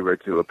 If we were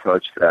to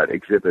approach that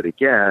exhibit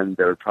again,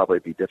 there would probably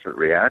be different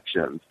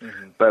reactions.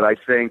 Mm-hmm. But I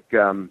think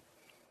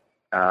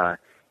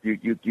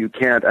you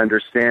can't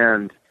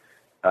understand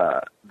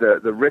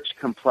the rich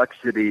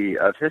complexity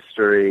of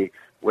history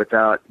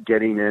without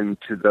getting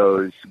into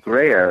those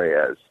gray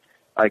areas.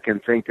 I can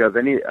think of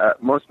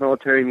most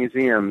military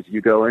museums,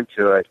 you go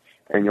into it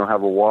and you'll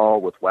have a wall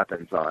with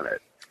weapons on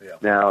it. Yeah.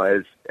 Now,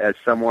 as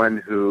someone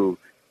who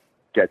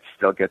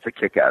still gets a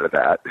kick out of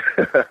that,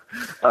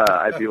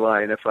 I'd be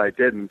lying if I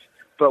didn't.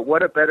 But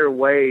what a better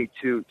way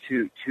to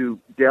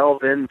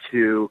delve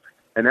into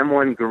an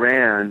M1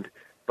 Garand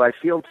by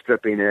field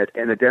stripping it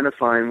and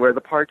identifying where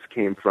the parts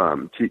came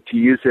from, to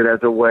use it as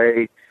a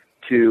way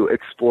to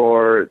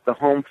explore the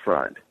home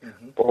front,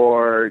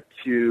 or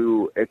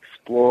to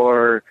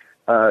explore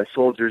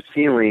soldiers'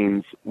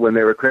 feelings when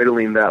they were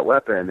cradling that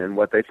weapon and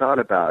what they thought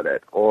about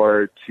it,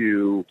 or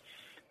to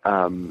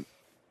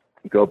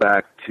go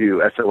back to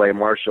SLA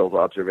Marshall's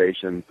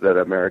observations that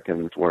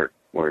Americans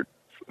weren't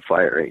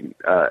firing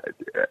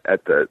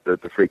at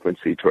the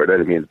frequency toward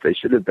enemies that they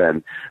should have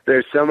been.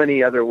 There's so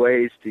many other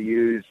ways to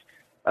use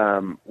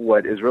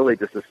what is really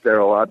just a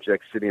sterile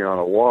object sitting on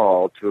a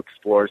wall to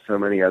explore so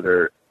many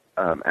other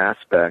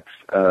aspects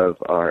of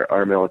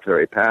our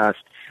military past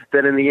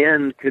that in the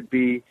end could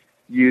be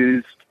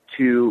used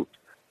to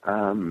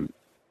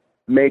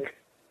make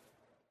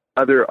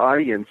other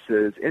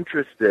audiences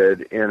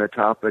interested in a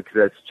topic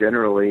that's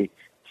generally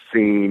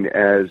seen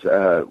as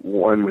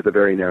one with a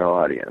very narrow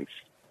audience.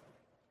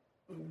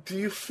 Do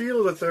you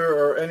feel that there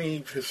are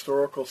any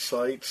historical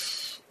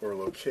sites or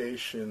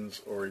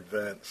locations or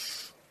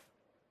events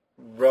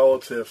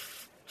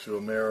relative to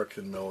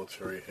American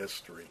military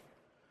history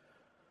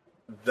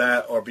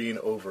that are being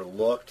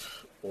overlooked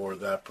or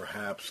that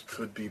perhaps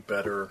could be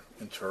better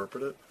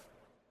interpreted?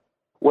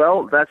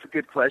 Well, that's a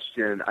good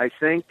question. I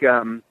think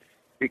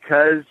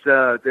because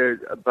their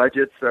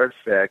budgets are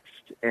fixed,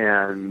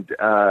 and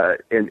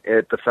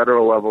at the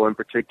federal level in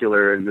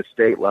particular, and the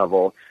state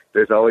level,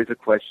 there's always a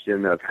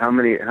question of how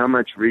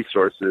much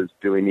resources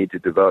do we need to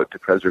devote to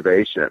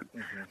preservation.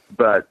 Mm-hmm.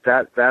 But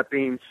that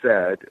being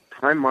said,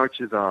 time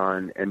marches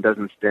on and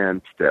doesn't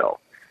stand still.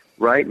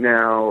 Right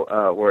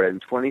now, we're in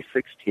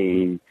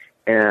 2016,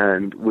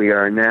 and we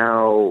are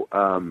now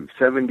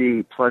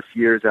 70 plus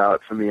years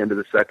out from the end of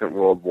the Second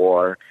World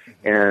War,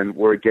 and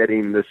we're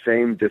getting the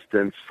same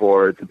distance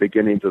for the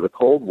beginnings of the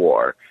Cold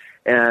War.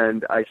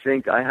 And I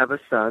think I have a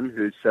son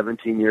who's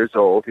 17 years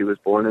old. He was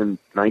born in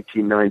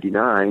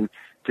 1999.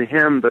 To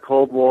him, the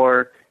Cold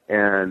War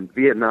and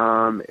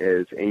Vietnam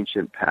is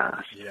ancient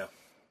past. Yeah.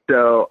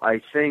 So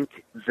I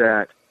think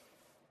that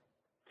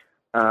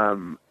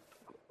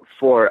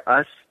for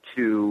us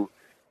to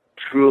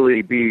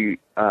truly be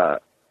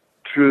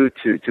true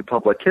to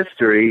public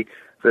history,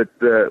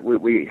 that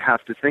we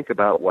have to think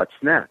about what's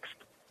next.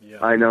 Yeah.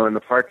 I know in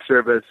the Park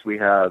Service we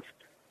have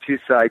 2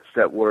 sites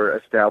that were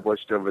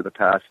established over the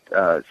past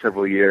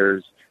several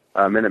years.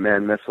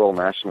 Minuteman Missile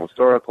National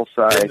Historical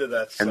Site. Into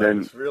that site. And then,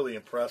 it's really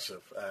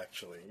impressive,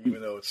 actually,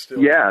 even though it's still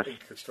in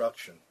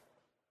construction.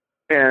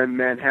 And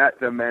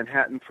the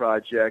Manhattan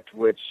Project,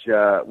 which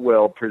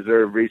will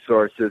preserve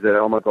resources at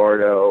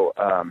Alamogordo,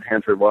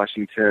 Hanford,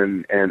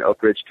 Washington, and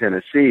Oak Ridge,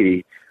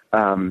 Tennessee.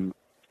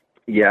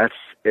 Yes,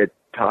 it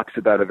talks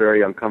about a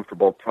very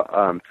uncomfortable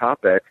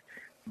topic,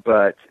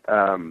 but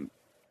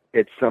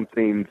it's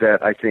something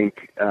that I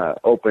think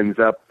opens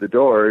up the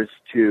doors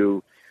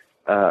to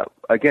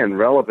again,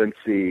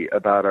 relevancy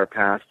about our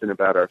past and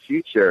about our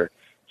future.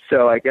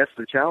 So I guess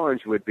the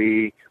challenge would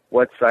be,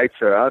 what sites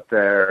are out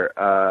there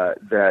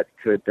that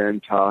could then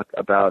talk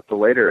about the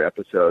later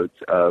episodes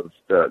of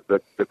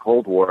the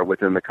Cold War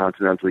within the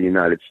continental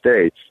United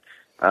States.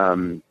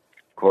 Of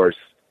course,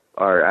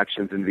 our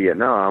actions in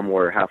Vietnam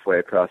were halfway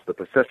across the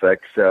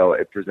Pacific, so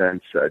it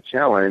presents a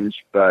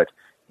challenge, but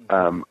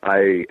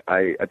I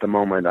at the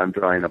moment, I'm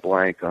drawing a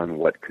blank on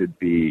what could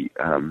be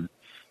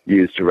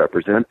used to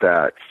represent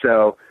that.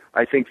 So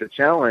I think the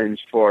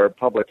challenge for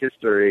public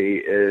history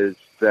is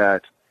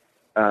that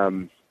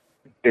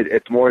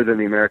it's more than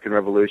the American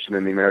Revolution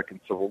and the American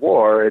Civil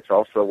War. It's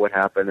also what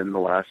happened in the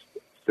last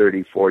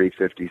 30, 40,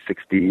 50,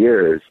 60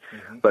 years.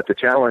 Mm-hmm. But the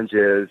challenge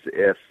is,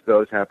 if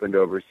those happened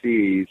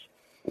overseas,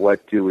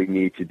 what do we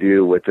need to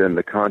do within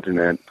the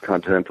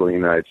continental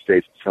United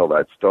States to tell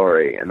that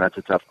story? And that's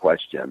a tough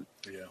question.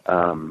 Yeah.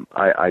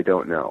 I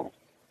don't know.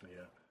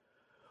 Yeah.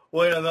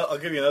 Well, I'll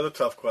give you another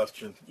tough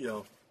question.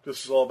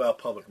 This is all about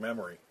public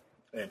memory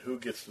and who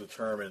gets to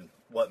determine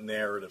what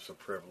narratives are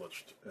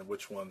privileged and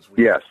which ones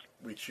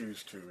we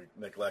choose to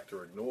neglect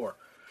or ignore.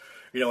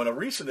 In a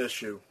recent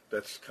issue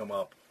that's come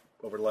up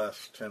over the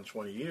last 10,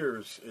 20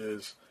 years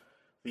is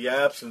the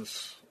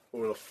absence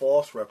or the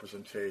false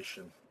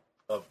representation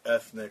of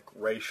ethnic,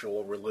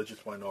 racial,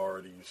 religious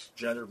minorities,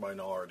 gendered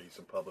minorities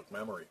in public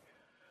memory.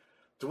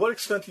 To what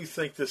extent do you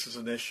think this is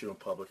an issue in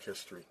public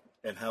history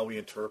and how we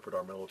interpret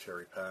our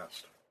military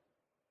past?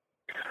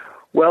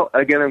 Well,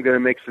 again, I'm going to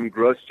make some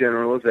gross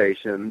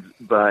generalizations,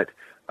 but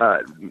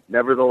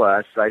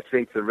nevertheless, I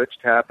think the rich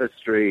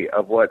tapestry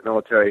of what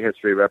military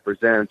history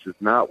represents is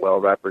not well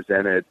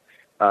represented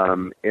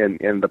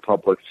in the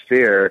public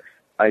sphere.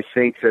 I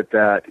think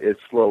that is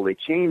slowly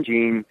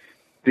changing.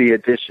 The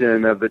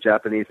addition of the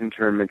Japanese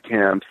internment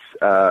camps,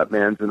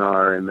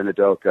 Manzanar and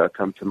Minidoka,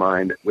 come to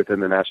mind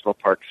within the National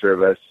Park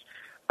Service.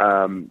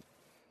 The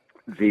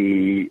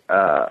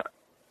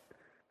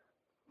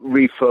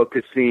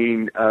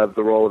refocusing of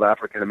the role of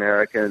African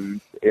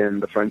Americans in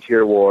the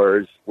frontier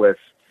wars with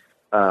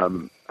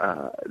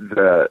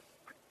I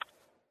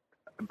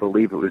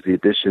believe it was the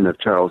addition of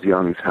Charles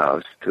Young's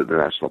house to the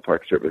National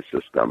Park Service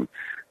system.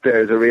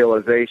 There's a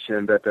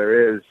realization that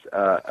there is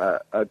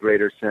a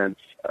greater sense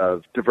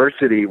of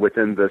diversity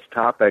within this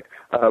topic.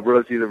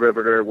 Rosie the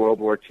Riveter, World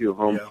War II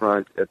home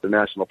front at the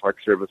National Park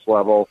Service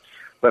level.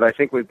 But I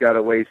think we've got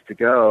a ways to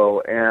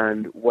go.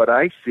 And what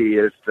I see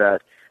is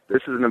that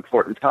this is an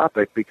important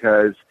topic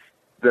because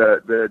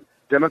the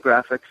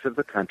demographics of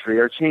the country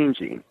are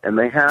changing, and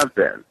they have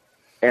been.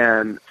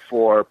 And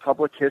for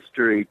public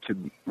history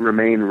to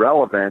remain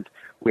relevant,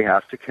 we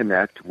have to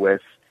connect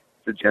with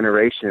the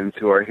generations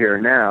who are here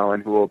now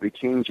and who will be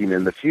changing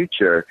in the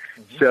future.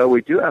 Mm-hmm. So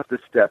we do have to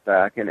step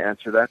back and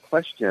answer that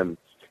question.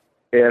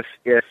 If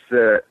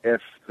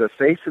the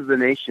face of the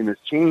nation is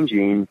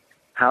changing,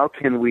 how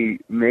can we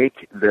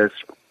make this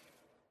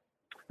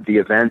the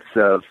events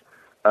of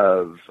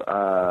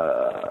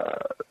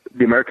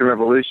the American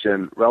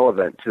Revolution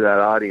relevant to that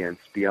audience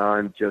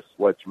beyond just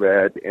what's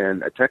read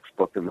in a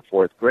textbook in the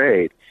fourth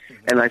grade?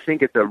 Mm-hmm. And I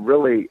think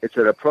it's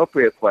an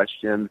appropriate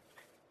question,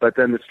 but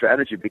then the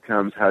strategy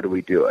becomes, how do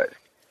we do it?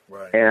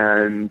 Right.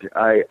 And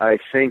I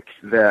think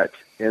that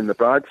in the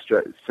broad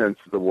sense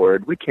of the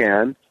word, we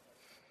can.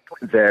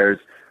 There's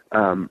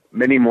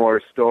many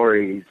more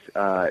stories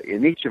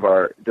in each of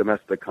our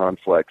domestic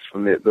conflicts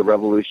from the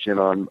revolution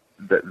on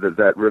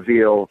that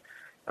reveal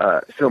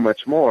so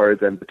much more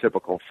than the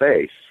typical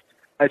face.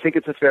 I think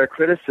it's a fair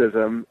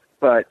criticism,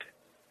 but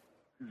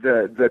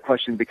the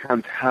question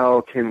becomes,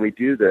 how can we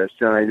do this?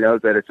 And I know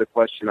that it's a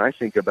question I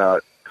think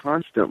about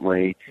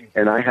constantly,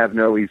 and I have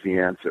no easy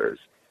answers.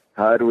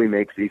 How do we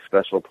make these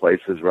special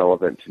places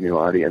relevant to new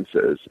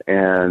audiences?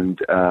 And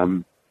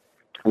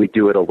we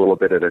do it a little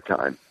bit at a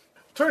time.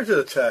 Turning to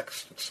the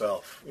text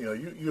itself,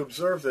 you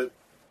observe that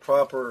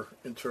proper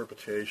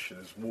interpretation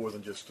is more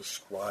than just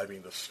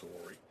describing the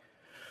story.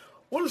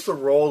 What is the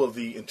role of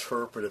the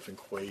interpretive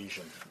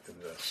equation in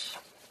this?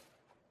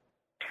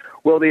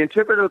 Well, the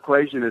interpretive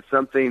equation is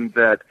something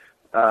that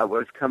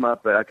was come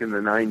up back in the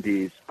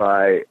 90s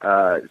by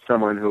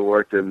someone who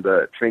worked in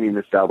the training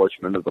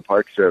establishment of the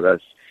Park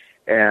Service.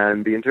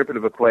 And the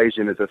interpretive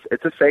equation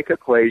it's a fake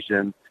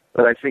equation,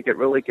 but I think it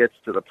really gets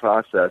to the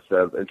process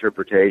of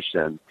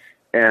interpretation.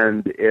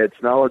 And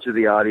it's knowledge of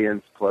the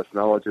audience plus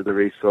knowledge of the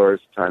resource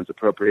times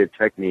appropriate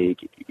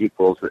technique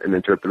equals an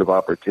interpretive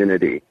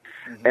opportunity.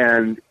 Mm-hmm.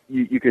 And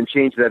you can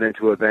change that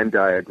into a Venn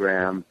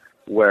diagram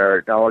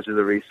where knowledge of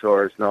the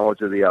resource,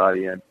 knowledge of the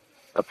audience,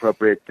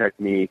 appropriate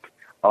technique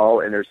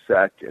all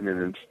intersect in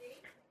an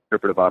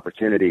interpretive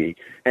opportunity.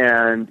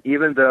 And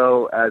even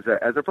though as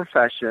a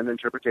profession,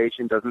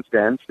 interpretation doesn't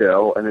stand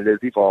still and it is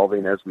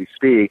evolving as we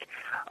speak,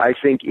 I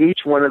think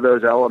each one of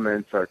those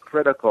elements are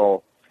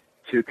critical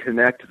to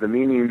connect the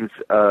meanings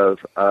of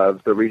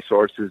the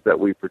resources that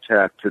we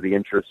protect to the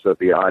interests of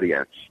the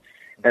audience.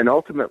 And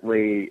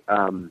ultimately,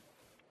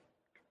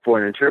 for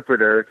an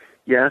interpreter,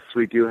 yes,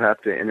 we do have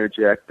to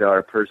interject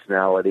our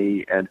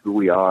personality and who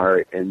we are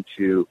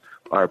into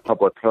our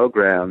public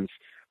programs.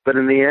 But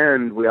in the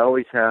end, we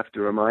always have to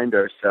remind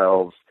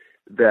ourselves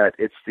that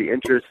it's the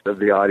interest of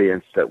the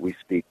audience that we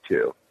speak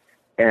to.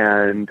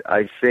 And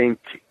I think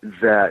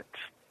that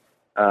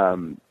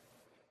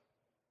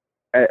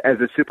as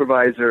a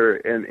supervisor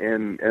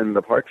in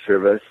the Park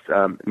Service,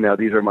 now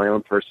these are my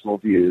own personal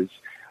views,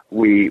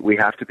 we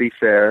have to be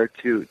fair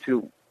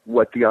to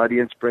what the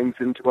audience brings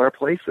into our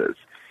places.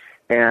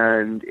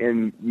 And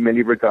in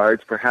many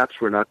regards,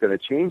 perhaps we're not going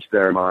to change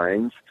their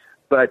minds,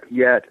 but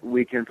yet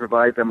we can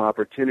provide them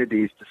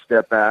opportunities to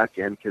step back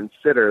and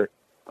consider,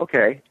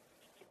 okay,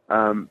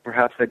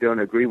 perhaps I don't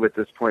agree with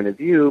this point of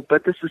view,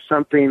 but this is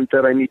something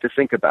that I need to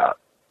think about.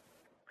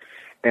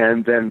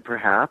 And then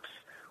perhaps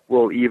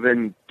we'll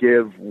even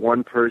give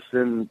one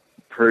person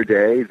per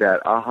day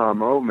that aha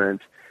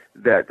moment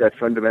that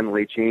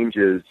fundamentally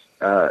changes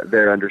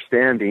their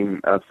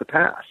understanding of the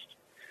past.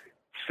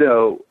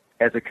 So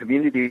as a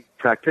community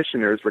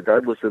practitioners,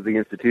 regardless of the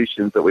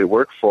institutions that we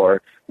work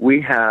for,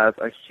 we have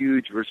a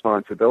huge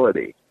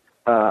responsibility,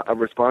 a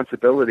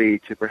responsibility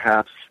to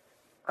perhaps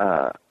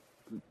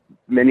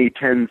many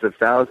tens of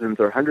thousands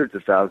or hundreds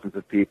of thousands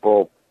of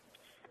people,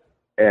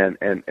 and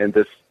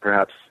this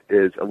perhaps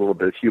is a little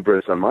bit of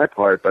hubris on my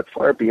part, but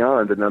far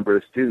beyond the number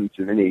of students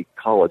in any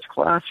college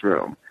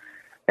classroom.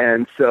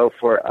 And so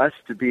for us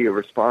to be a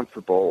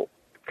responsible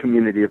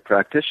community of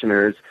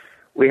practitioners,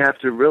 we have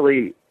to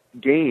really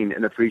gain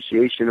an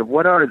appreciation of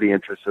what are the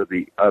interests of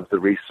the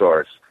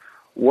resource,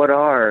 what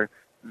are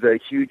the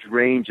huge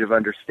range of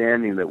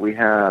understanding that we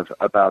have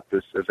about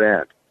this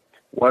event,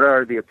 what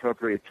are the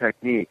appropriate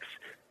techniques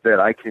that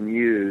I can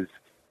use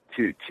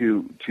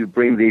to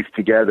bring these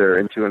together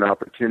into an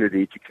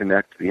opportunity to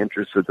connect the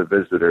interests of the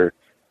visitor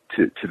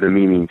to the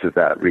meanings of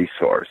that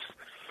resource.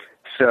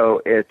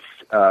 So it's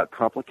a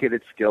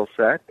complicated skill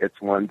set.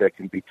 It's one that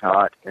can be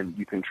taught and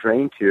you can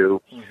train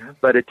to,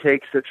 but it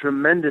takes a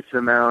tremendous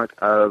amount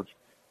of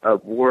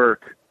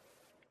work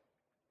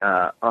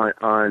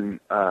on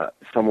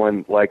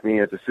someone like me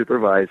as a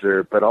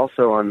supervisor, but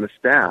also on the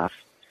staff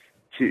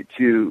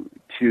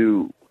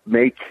to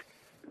make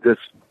this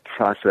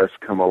process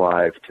come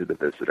alive to the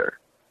visitor.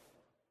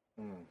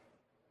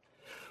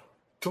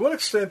 To what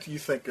extent do you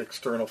think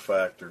external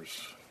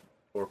factors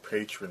or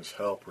patrons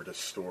help or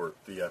distort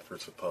the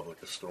efforts of public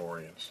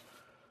historians?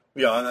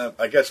 Yeah, and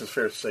I guess it's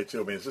fair to say,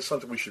 too, I mean, is this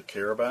something we should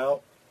care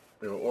about?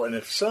 And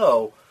if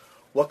so,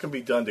 what can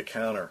be done to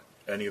counter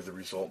any of the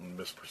resultant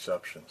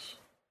misperceptions?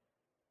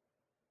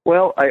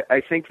 Well,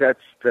 I think that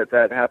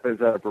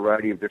happens at a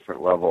variety of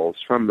different levels.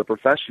 From the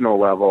professional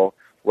level,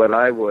 what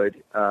I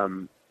would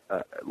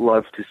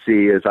love to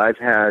see is I've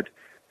had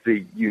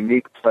the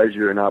unique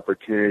pleasure and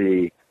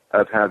opportunity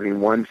of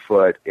having one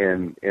foot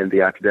in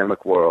the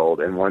academic world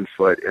and one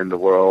foot in the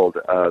world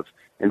of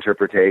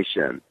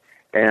interpretation.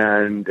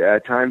 And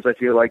at times I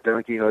feel like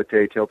Don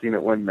Quixote tilting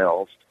at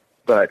windmills,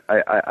 but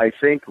I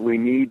think we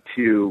need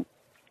to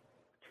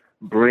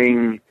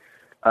bring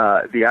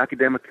the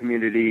academic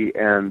community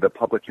and the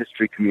public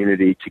history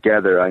community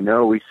together. I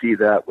know we see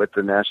that with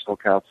the National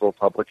Council of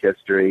Public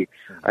History.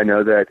 I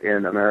know that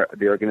in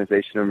the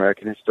Organization of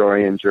American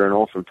Historian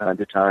Journal, from time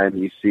to time,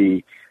 you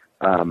see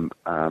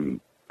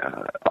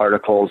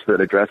articles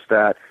that address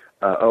that.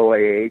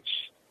 OAH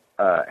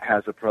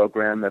has a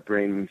program that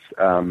brings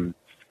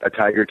a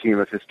tiger team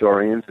of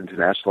historians into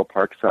national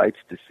park sites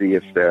to see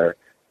if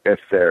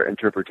their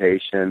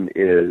interpretation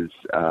is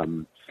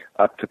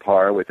up to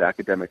par with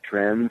academic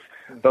trends.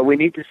 But we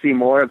need to see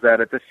more of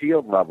that at the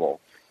field level,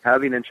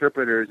 having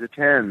interpreters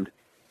attend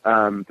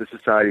the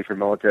Society for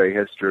Military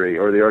History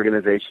or the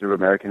Organization of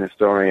American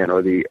Historian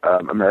or the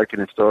American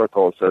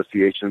Historical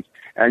Association's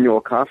annual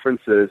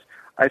conferences,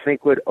 I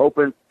think would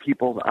open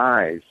people's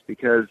eyes,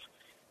 because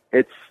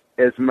it's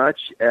as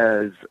much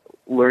as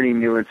learning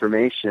new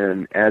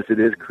information as it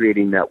is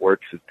creating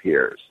networks of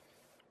peers.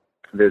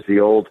 There's the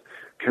old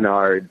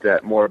canard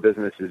that more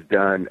business is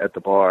done at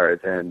the bar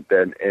than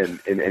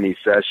in any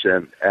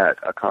session at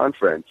a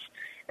conference.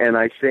 And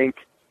I think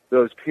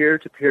those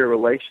peer-to-peer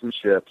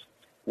relationships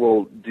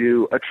will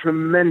do a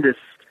tremendous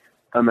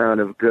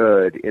amount of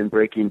good in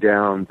breaking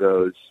down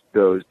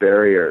those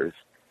barriers.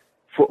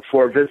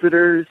 For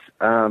visitors,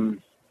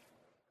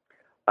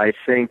 I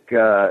think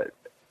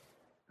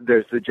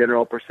there's the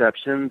general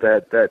perception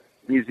that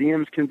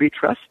museums can be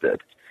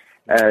trusted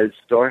as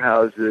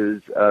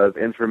storehouses of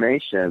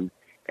information.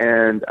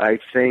 And I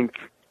think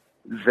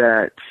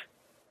that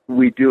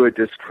we do a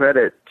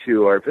discredit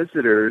to our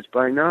visitors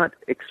by not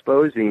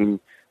exposing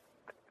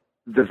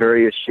the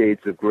various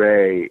shades of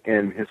gray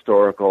in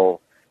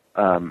historical,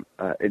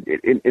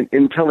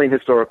 in telling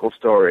historical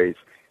stories.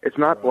 It's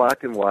not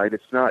black and white.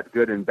 It's not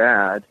good and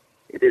bad.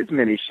 It is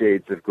many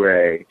shades of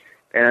gray.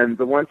 And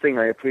the one thing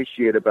I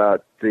appreciate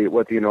about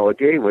what the Enola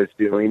Gay was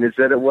doing is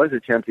that it was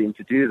attempting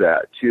to do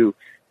that, to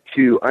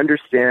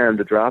understand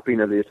the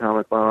dropping of the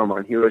atomic bomb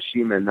on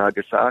Hiroshima and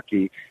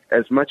Nagasaki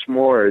as much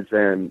more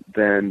than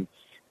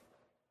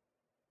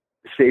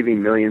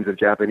saving millions of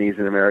Japanese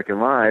and American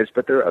lives,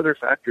 but there are other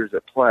factors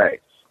at play.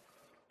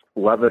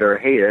 Love it or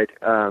hate it,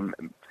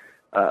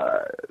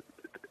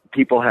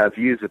 people have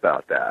views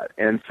about that.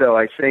 And so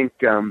I think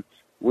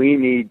we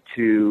need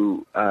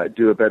to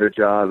do a better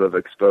job of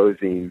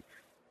exposing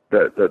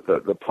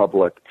the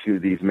public to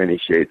these many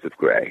shades of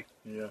gray.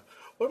 Yeah.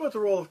 What about the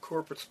role of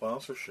corporate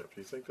sponsorship?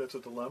 Do you think that's a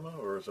dilemma,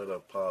 or is that a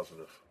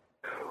positive?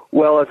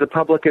 Well, as a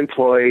public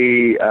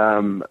employee,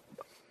 I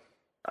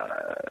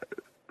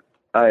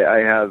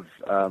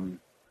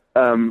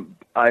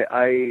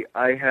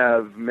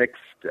have mixed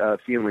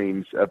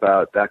feelings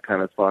about that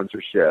kind of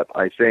sponsorship.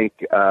 I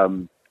think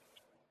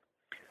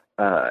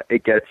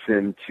it gets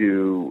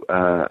into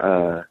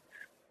a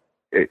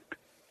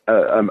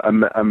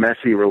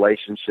messy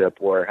relationship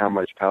where how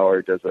much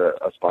power does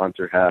a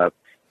sponsor have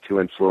to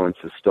influence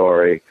a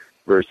story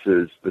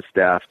versus the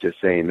staff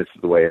just saying this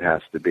is the way it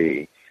has to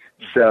be.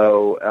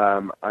 So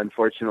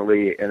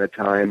unfortunately, in a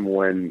time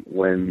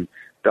when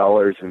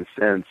dollars and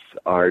cents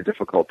are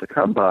difficult to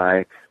come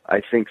by,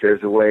 I think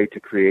there's a way to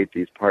create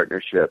these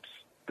partnerships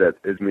that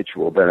is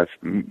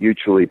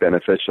mutually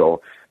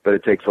beneficial, but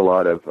it takes a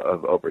lot of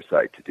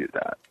oversight to do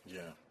that.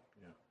 Yeah.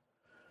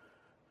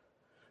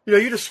 You know,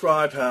 you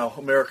described how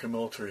American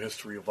military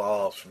history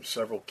evolves from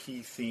several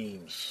key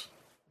themes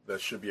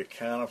that should be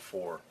accounted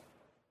for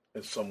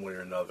in some way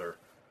or another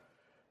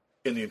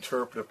in the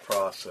interpretive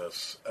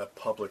process at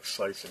public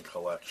sites and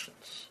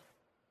collections.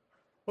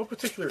 What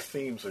particular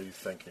themes are you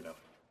thinking of?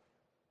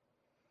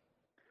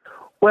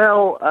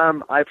 Well,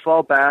 I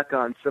fall back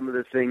on some of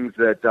the things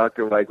that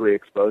Dr. Weigly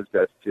exposed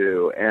us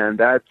to, and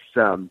that's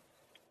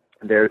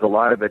there's a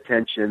lot of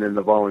attention in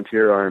the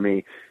volunteer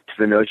army to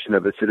the notion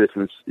of a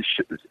citizen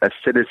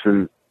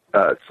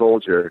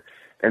soldier,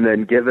 and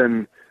then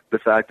given the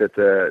fact that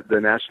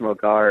the National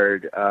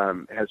Guard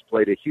has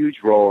played a huge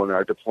role in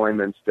our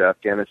deployments to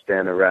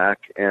Afghanistan, Iraq,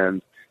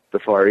 and the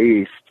Far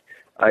East,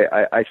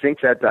 I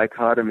think that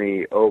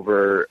dichotomy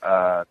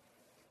over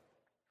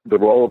the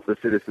role of the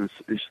citizen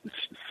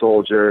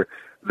soldier,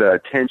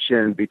 the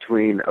tension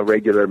between a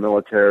regular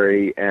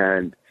military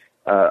and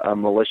a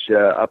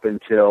militia up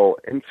until,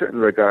 in certain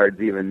regards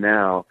even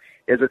now,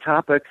 is a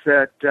topic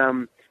that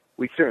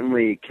we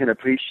certainly can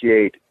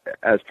appreciate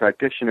as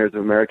practitioners of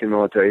American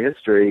military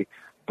history,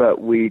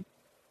 but we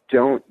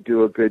don't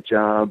do a good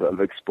job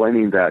of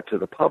explaining that to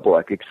the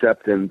public,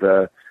 except in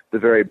the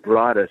very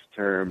broadest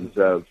terms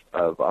of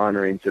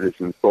honoring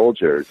citizen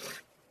soldiers.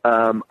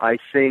 I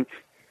think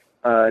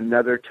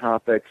another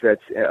topic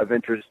that's of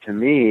interest to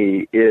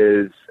me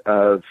is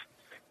of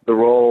the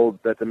role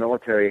that the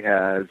military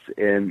has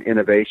in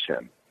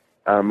innovation.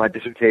 My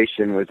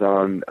dissertation was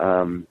on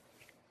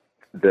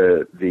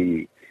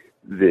the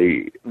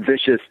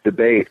vicious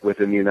debate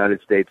within the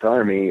United States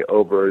Army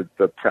over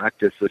the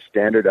practice of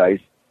standardizing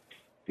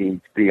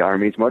the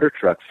Army's motor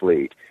truck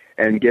fleet.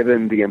 And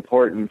given the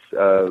importance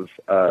of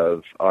our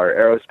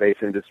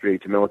aerospace industry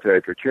to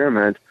military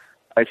procurement,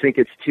 I think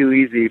it's too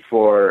easy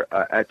for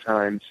at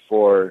times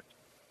for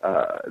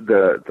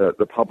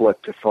the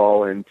public to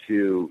fall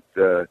into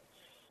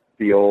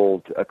the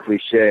old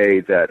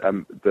cliche that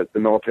the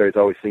military is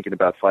always thinking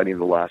about fighting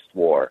the last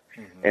war,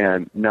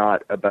 and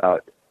not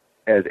about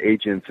as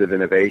agents of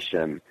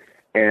innovation.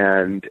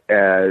 And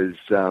as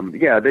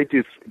they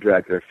do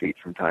drag their feet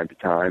from time to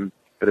time,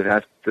 but it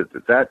has to,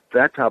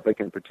 that topic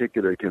in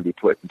particular can be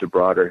put into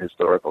broader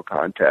historical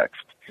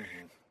context.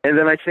 And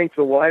then I think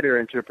the wider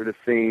interpretive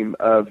theme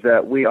of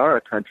that we are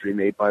a country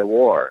made by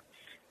war.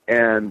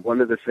 And one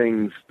of the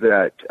things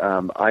that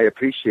I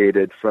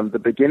appreciated from the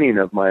beginning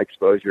of my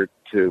exposure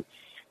to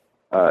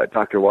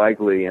Dr.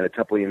 Weigly and at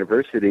Temple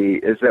University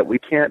is that we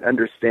can't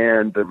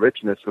understand the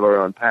richness of our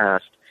own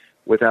past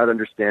without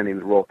understanding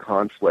the role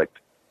conflict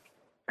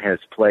has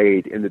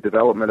played in the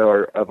development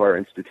of our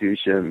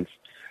institutions,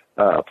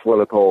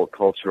 political,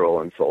 cultural,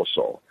 and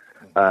social.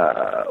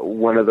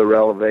 One of the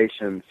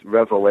revelations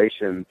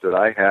that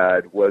I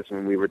had was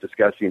when we were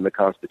discussing the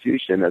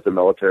Constitution as a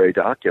military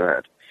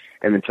document.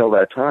 And until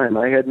that time,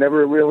 I had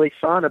never really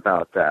thought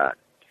about that.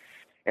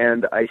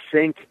 And I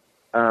think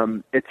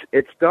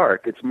it's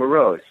dark, it's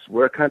morose.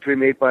 We're a country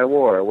made by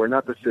war. We're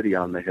not the city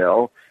on the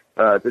hill.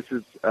 This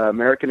is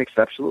American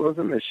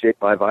exceptionalism is shaped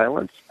by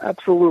violence.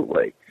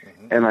 Absolutely.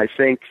 And I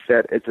think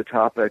that it's a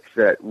topic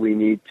that we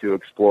need to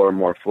explore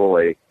more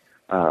fully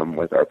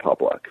with our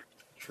public.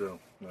 True.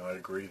 No, I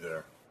agree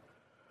there.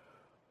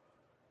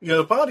 You know,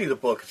 the body of the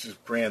book is this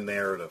grand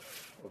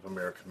narrative of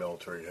American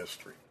military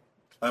history.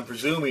 I'm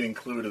presuming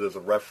included as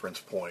a reference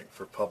point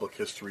for public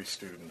history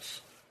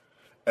students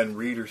and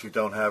readers who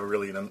don't have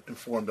really an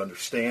informed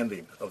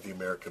understanding of the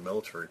American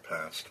military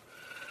past.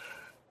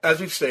 As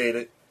we've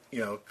stated,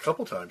 a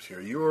couple times here,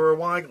 you were a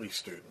Weigly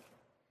student.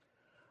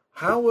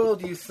 How well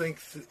do you think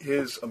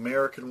his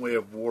American Way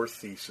of War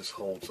thesis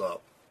holds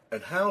up?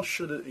 And how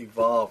should it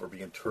evolve or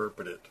be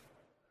interpreted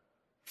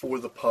for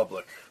the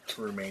public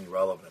to remain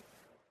relevant?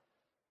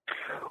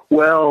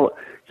 Well,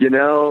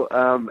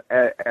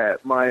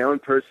 my own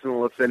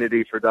personal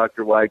affinity for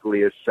Dr.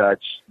 Weigly is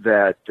such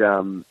that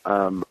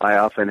I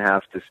often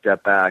have to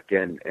step back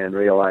and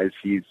realize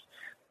he's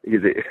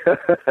a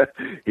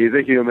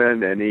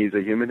human, and he's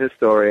a human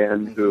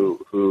historian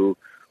whose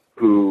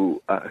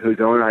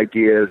own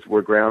ideas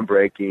were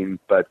groundbreaking,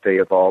 but they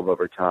evolve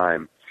over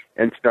time.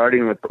 And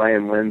starting with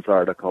Brian Lynn's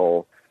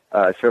article,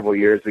 several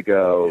years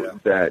ago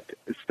that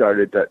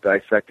started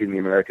dissecting the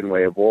American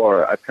way of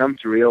war, I've come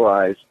to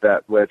realize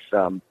that with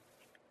the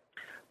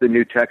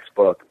new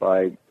textbook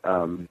by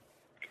The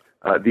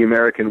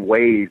American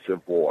Ways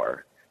of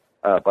War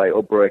by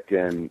Ulbricht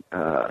and...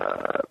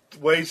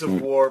 Ways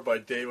of War by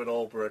David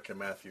Ulbricht and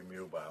Matthew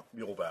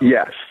Muehlbauer.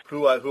 Yes.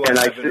 Who I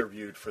have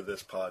interviewed for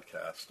this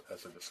podcast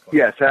as a disclaimer.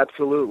 Yes,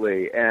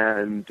 absolutely.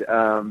 And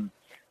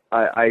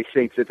I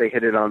think that they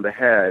hit it on the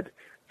head,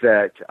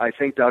 that I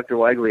think Dr.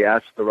 Weigley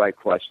asked the right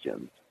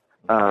question.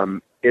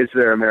 Is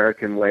there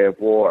American way of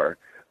war?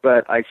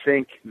 But I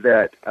think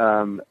that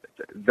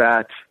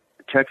that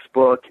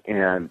textbook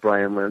and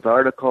Brian Lynn's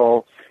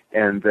article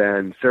and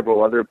then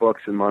several other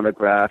books and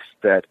monographs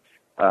that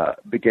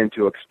begin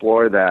to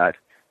explore that,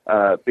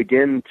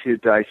 begin to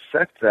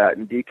dissect that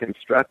and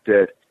deconstruct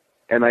it.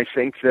 And I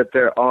think that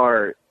there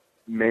are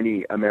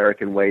many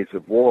American ways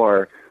of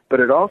war, but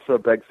it also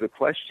begs the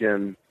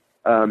question,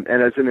 and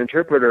as an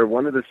interpreter,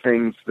 one of the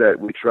things that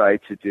we try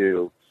to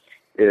do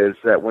is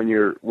that when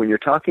you're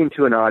talking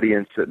to an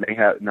audience that may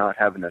not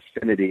have an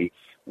affinity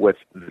with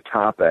the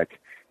topic,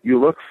 you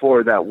look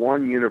for that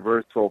one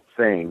universal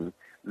thing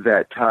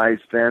that ties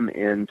them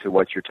into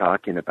what you're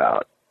talking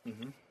about.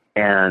 Mm-hmm.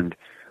 And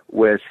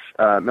with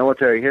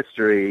military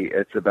history,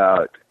 it's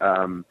about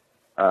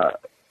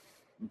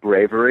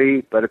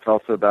bravery, but it's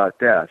also about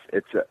death.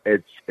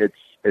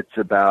 It's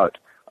about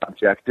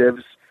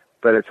objectives,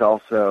 but it's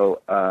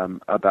also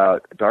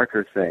about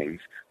darker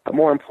things. But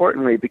more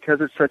importantly,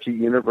 because it's such a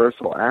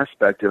universal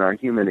aspect in our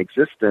human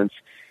existence,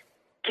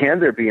 can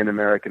there be an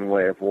American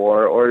way of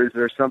war, or is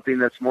there something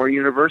that's more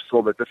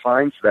universal that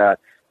defines that,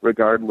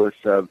 regardless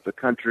of the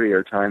country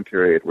or time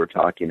period we're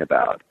talking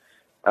about?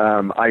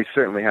 I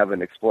certainly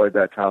haven't explored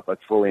that topic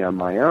fully on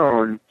my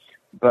own,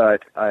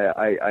 but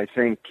I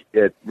think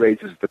it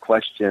raises the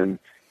question,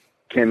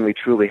 can we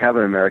truly have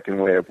an American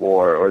way of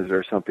war, or is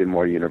there something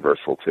more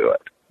universal to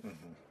it?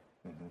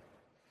 Mm-hmm. Mm-hmm.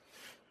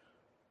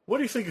 What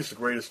do you think is the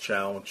greatest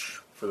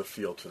challenge for the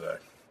field today,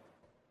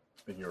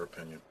 in your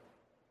opinion?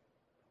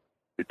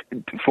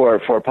 For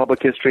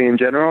public history in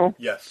general?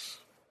 Yes.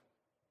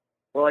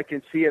 Well, I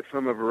can see it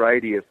from a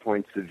variety of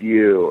points of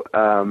view.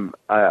 From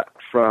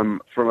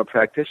a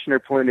practitioner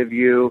point of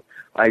view,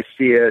 I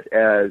see it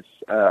as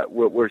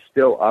we're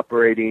still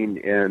operating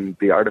in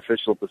the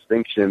artificial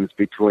distinctions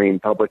between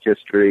public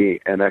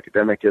history and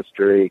academic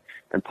history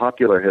and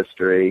popular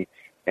history.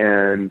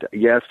 And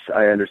yes,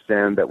 I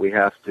understand that we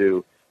have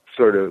to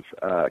sort of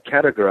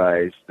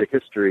categorize the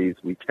histories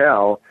we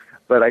tell,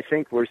 but I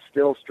think we're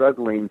still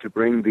struggling to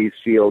bring these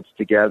fields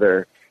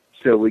together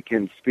so we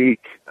can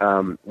speak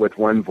with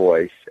one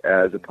voice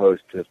as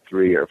opposed to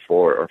 3 or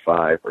 4 or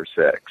 5 or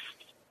 6.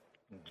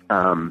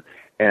 Mm-hmm.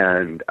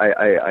 And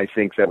I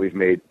think that we've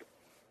made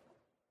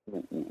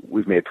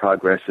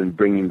progress in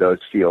bringing those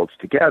fields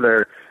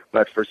together,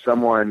 but for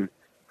someone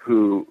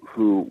who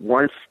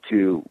wants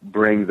to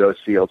bring those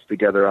fields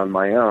together on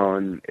my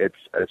own,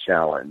 it's a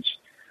challenge.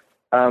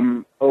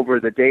 Over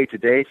the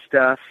day-to-day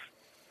stuff,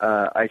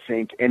 I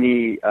think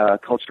any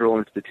cultural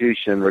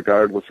institution,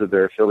 regardless of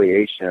their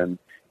affiliation,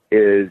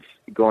 is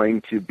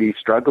going to be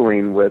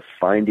struggling with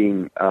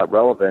finding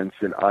relevance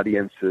in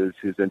audiences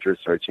whose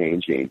interests are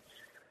changing.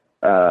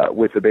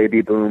 With the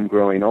baby boom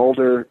growing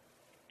older,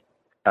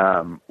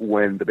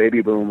 when the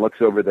baby boom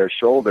looks over their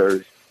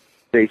shoulders,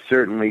 they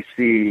certainly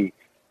see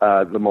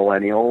the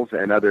millennials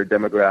and other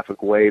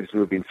demographic waves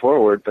moving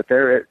forward, but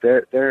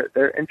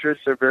their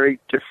interests are very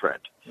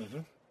different. Mm-hmm.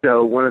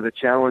 So one of the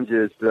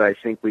challenges that I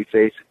think we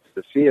face in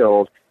the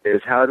field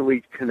is how do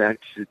we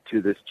connect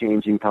to this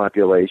changing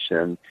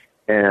population,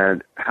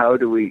 and how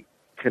do we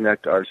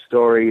connect our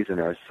stories and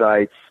our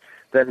sites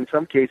that in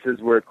some cases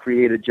were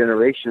created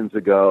generations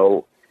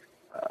ago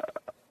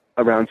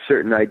around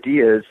certain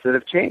ideas that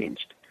have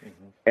changed.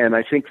 Mm-hmm. And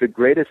I think the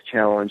greatest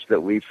challenge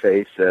that we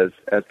face as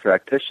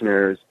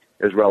practitioners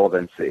is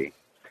relevancy.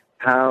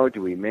 How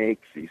do we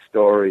make these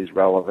stories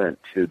relevant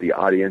to the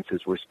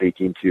audiences we're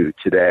speaking to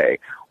today?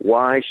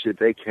 Why should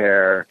they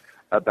care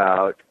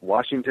about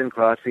Washington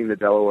crossing the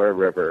Delaware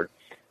River,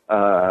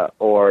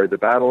 or the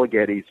Battle of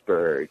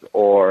Gettysburg,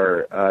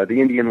 or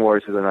the Indian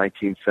Wars of the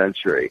 19th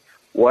century?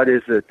 What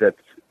is it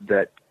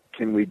that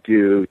can we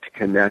do to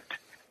connect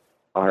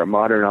our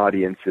modern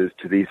audiences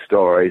to these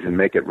stories and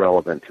make it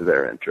relevant to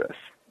their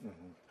interests?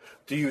 Mm-hmm.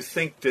 Do you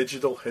think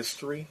digital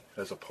history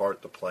has a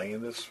part to play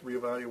in this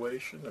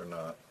reevaluation or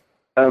not?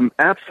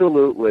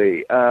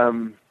 Absolutely.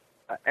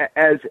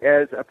 As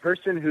a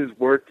person who's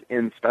worked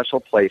in special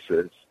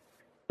places,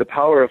 the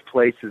power of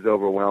place is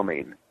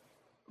overwhelming.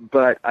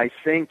 But I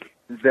think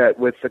that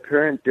with the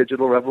current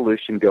digital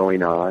revolution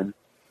going on,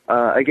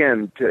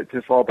 again,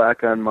 to fall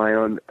back on my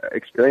own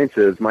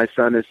experiences, my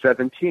son is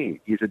 17.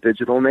 He's a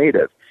digital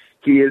native.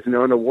 He has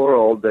known a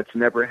world that's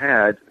never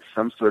had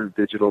some sort of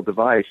digital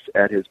device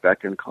at his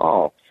beck and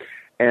call.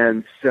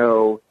 And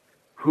so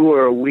who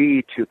are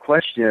we to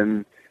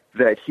question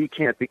that he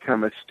can't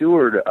become a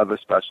steward of a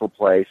special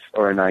place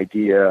or an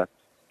idea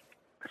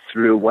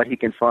through what he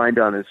can find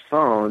on his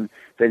phone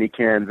than he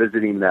can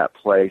visiting that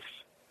place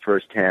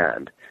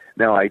firsthand.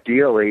 Now,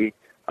 ideally,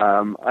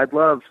 I'd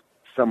love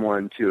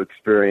someone to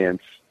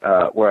experience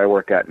where I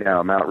work at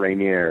now, Mount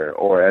Rainier,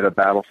 or at a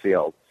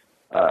battlefield.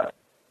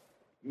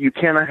 You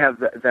cannot have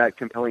that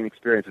compelling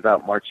experience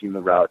without marching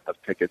the route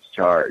of Pickett's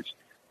charge.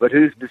 But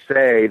who's to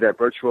say that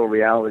virtual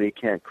reality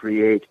can't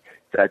create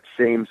that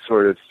same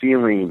sort of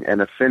feeling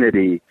and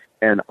affinity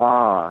and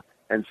awe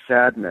and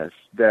sadness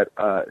that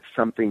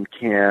something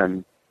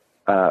can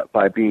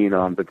by being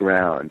on the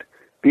ground.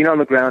 Being on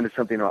the ground is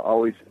something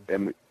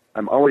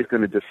I'm always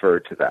going to defer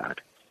to that.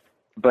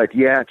 But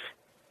yet,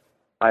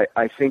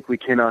 I think we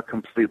cannot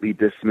completely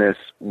dismiss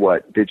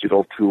what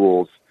digital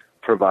tools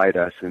provide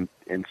us in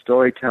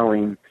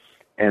storytelling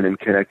and in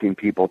connecting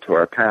people to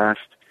our past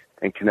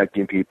and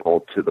connecting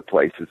people to the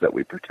places that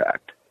we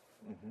protect.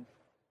 Mm-hmm.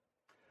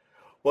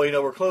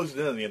 Well, we're closing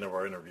in on the end of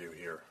our interview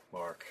here,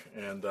 Mark.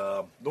 And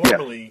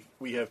normally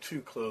we have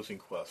 2 closing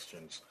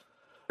questions,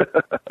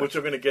 which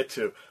I'm going to get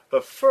to.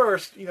 But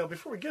first,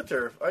 before we get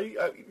there,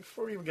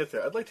 before we even get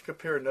there, I'd like to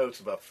compare notes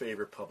about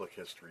favorite public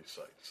history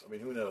sites. I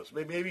mean, who knows?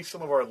 Maybe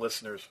some of our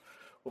listeners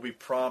will be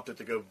prompted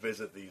to go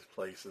visit these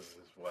places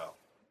as well.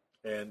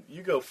 And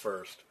you go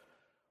first.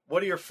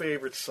 What are your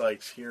favorite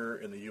sites here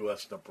in the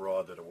U.S. and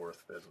abroad that are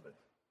worth visiting?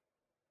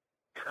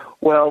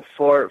 Well,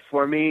 for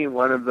me,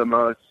 one of the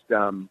most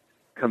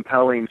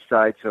compelling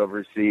sites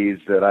overseas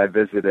that I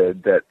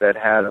visited that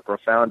had a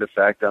profound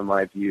effect on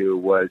my view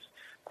was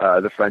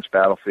the French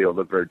battlefield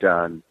of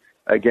Verdun.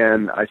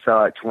 Again, I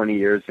saw it 20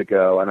 years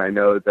ago, and I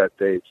know that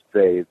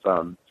they've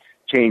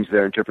changed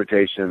their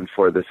interpretation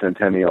for the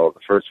centennial of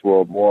the First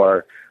World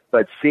War.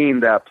 But seeing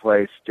that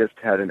place just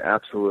had an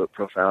absolute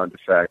profound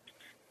effect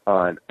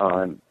on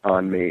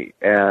me.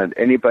 And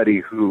anybody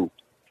who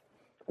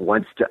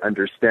wants to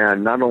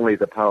understand not only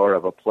the power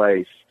of a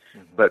place,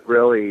 but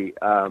really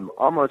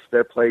almost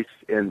their place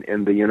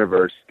in the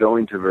universe,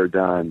 going to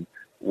Verdun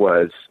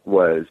was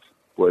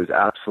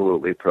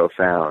absolutely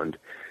profound.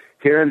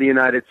 Here in the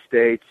United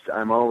States,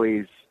 I'm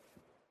always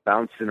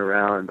bouncing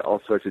around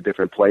all sorts of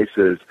different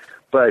places.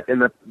 But in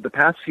the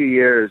past few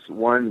years,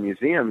 one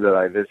museum that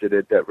I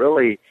visited that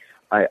really,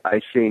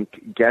 I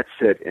think, gets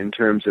it in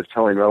terms of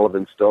telling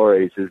relevant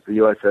stories is the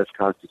USS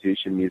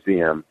Constitution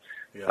Museum.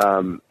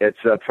 Yeah.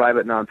 It's a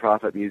private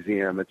nonprofit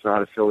museum. It's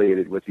not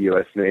affiliated with the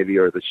U.S. Navy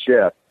or the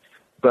ship.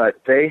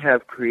 But they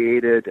have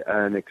created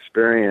an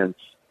experience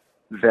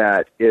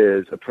that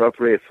is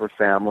appropriate for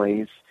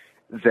families,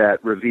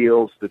 that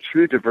reveals the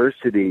true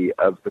diversity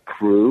of the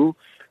crew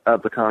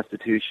of the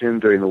Constitution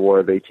during the War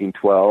of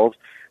 1812.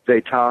 They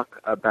talk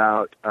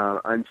about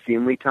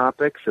unseemly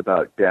topics,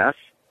 about death,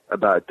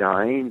 about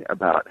dying,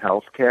 about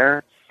health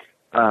care.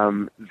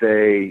 And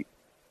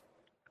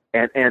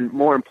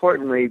more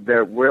importantly,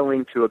 they're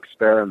willing to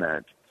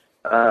experiment.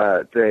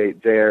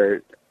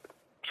 They're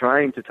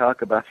trying to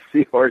talk about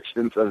the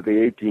origins of the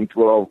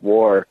 1812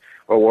 War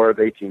or War of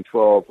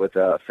 1812 with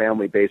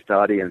family-based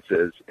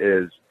audiences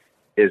is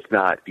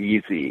not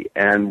easy.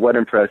 And what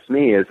impressed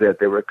me is that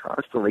they were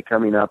constantly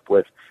coming up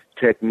with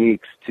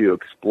techniques to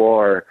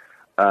explore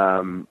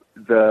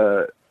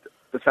the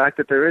fact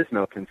that there is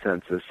no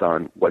consensus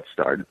on what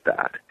started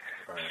that.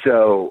 Right.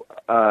 So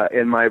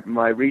in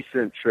my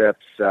recent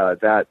trips,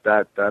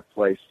 that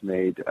place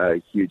made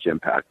a huge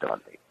impact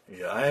on me.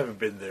 Yeah, I haven't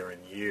been there in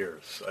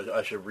years.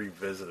 I should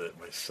revisit it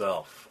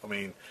myself. I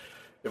mean,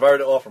 if I were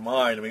to offer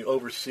mine,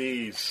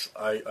 overseas,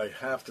 I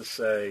have to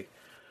say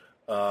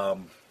the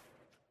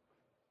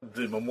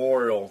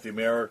memorial, the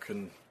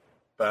American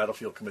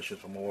Battlefield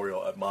Commission's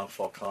memorial at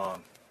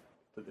Montfaucon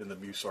in the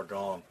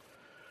Meuse-Argonne,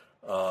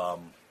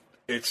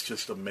 it's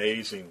just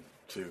amazing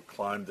to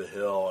climb the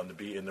hill and to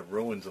be in the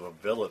ruins of a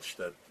village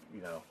that,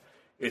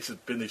 it's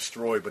been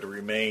destroyed, but it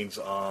remains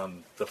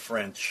on the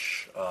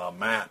French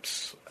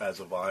maps as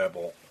a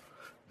viable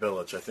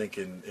village, I think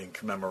in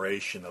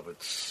commemoration of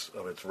its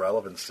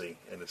relevancy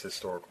and its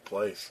historical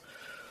place.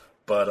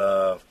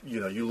 But,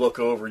 you look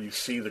over, you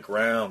see the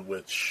ground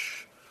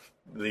which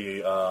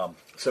the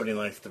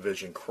 79th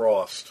Division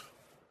crossed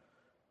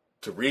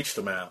to reach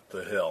the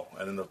hill,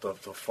 and then the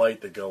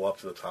fight to go up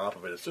to the top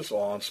of it. It's just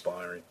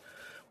awe-inspiring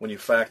when you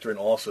factor in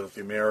also that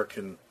the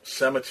American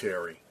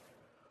cemetery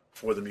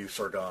for the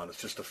Meuse-Argonne is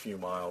just a few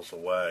miles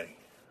away.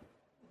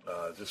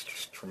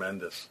 Just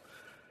tremendous.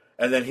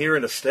 And then here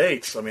in the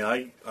States,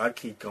 I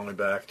keep going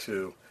back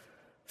to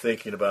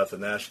thinking about the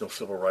National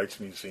Civil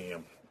Rights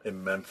Museum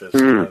in Memphis,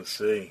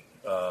 Tennessee,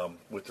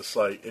 with the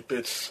site.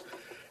 It's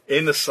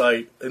in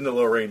the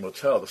Lorraine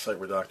Motel, the site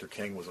where Dr.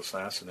 King was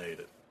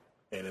assassinated.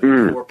 And it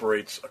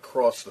incorporates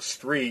across the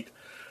street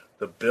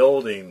the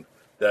building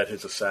that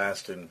his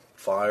assassin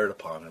fired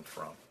upon him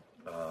from.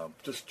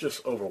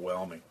 Just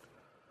overwhelming.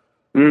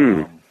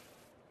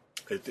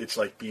 It's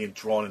like being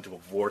drawn into a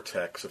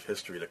vortex of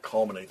history that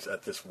culminates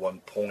at this one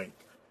point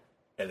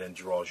and then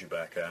draws you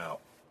back out.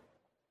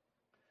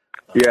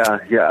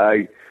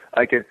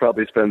 I could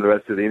probably spend the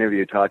rest of the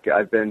interview talking.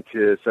 I've been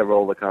to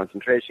several of the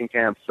concentration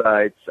camp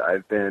sites.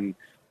 I've been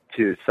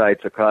to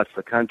sites across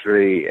the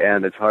country,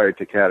 and it's hard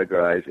to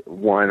categorize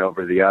one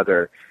over the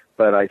other.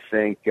 But I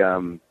think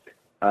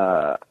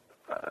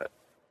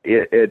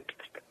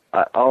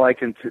all I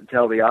can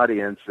tell the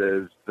audience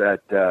is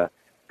that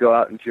go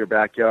out into your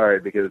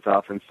backyard, because it's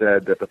often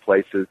said that the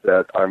places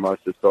that are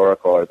most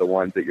historical are the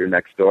ones that you're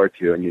next door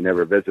to and you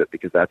never visit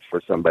because that's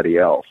for somebody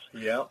else.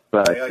 Yeah.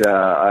 But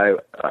I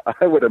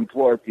would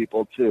implore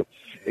people to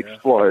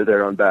explore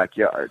their own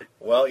backyard.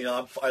 Well,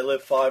 I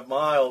live 5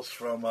 miles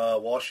from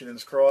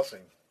Washington's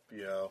Crossing,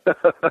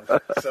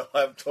 so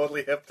I'm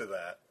totally hip to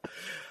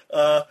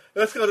that.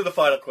 Let's go to the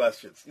final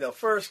questions.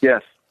 First,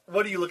 yes.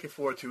 What are you looking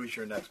forward to as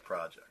your next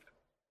project?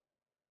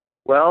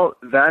 Well,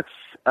 that's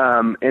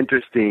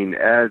interesting.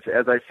 As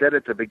I said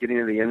at the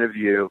beginning of the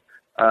interview,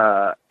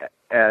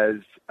 as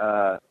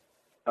a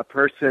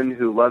person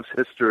who loves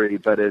history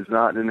but is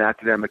not in an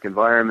academic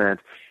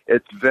environment,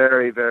 it's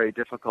very, very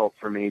difficult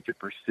for me to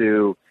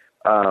pursue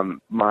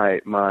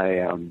my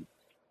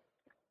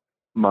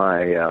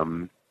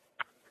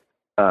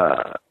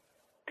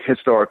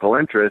historical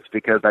interests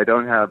because I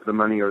don't have the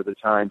money or the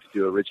time to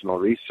do original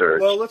research.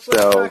 Well, let's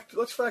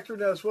factor in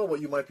that as well, what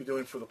you might be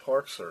doing for the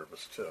Park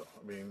Service, too.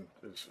 I mean,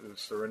 is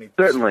there any...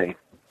 Certainly.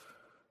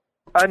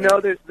 No,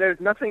 there's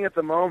nothing at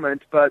the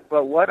moment, but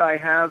what I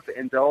have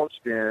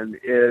indulged in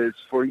is,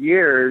 for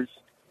years,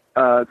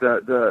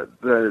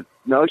 the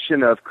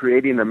notion of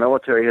creating a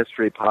military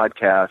history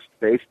podcast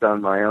based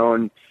on my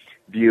own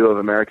view of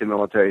American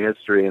military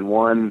history, and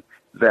one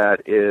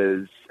that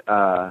is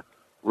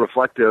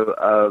reflective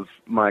of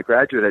my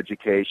graduate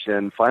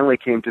education, finally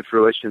came to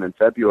fruition in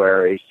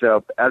February.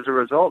 So as a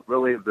result,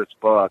 really, of this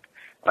book,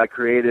 I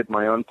created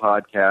my own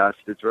podcast.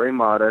 It's very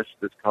modest.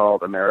 It's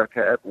called America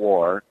at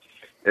War.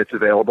 It's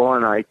available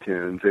on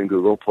iTunes and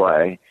Google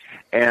Play.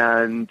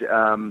 And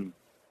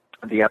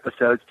the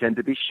episodes tend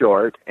to be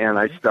short, and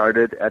I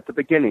started at the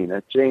beginning,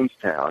 at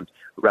Jamestown,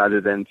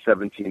 rather than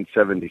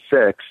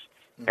 1776.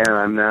 And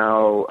I'm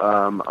now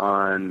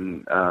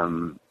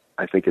on...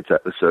 I think it's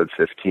episode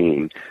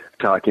 15,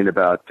 talking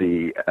about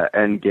the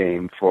end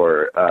game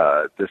for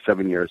the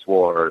 7 Years'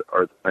 War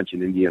or the French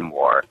and Indian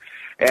War.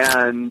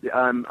 And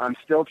I'm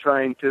still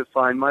trying to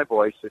find my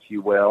voice, if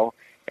you will,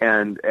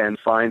 and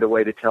find a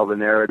way to tell the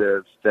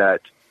narrative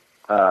that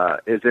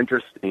is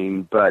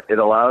interesting, but it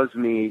allows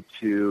me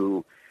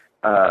to,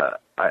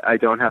 I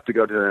don't have to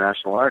go to the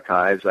National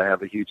Archives. I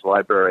have a huge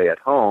library at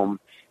home,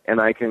 and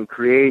I can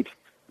create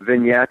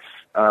vignettes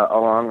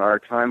along our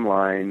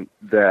timeline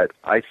that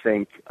I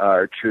think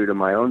are true to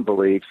my own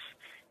beliefs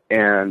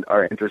and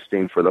are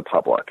interesting for the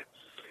public.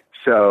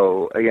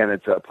 So, again,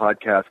 it's a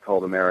podcast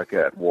called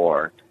America at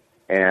War,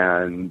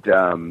 and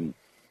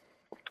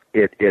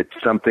it's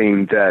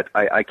something that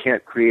I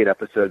can't create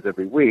episodes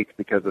every week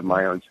because of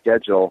my own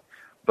schedule,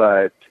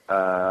 but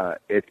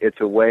it's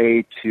a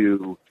way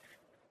to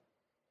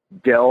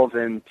delve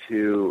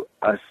into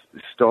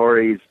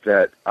stories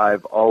that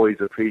I've always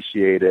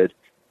appreciated,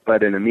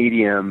 but in a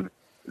medium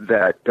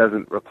that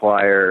doesn't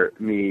require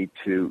me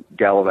to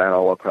gallivant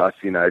all across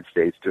the United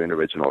States doing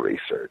original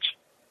research.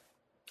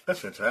 That's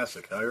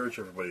fantastic. I urge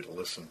everybody to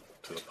listen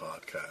to the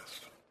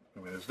podcast.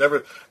 I mean,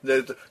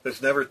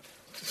 there's never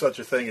such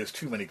a thing as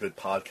too many good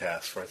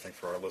podcasts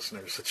for our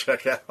listeners to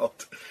check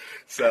out.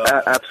 So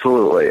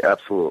absolutely.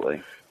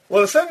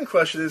 Well, the second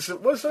question is,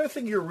 what's there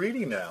anything you're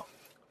reading now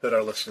that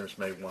our listeners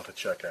may want to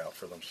check out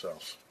for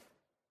themselves?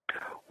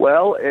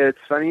 Well, it's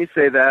funny you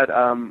say that.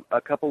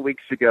 A couple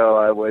weeks ago,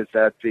 I was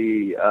at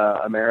the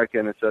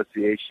American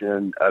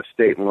Association of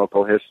State and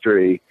Local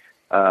History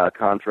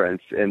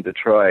conference in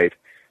Detroit,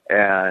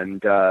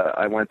 and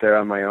I went there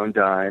on my own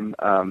dime.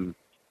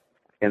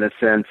 In a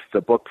sense,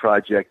 the book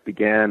project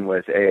began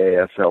with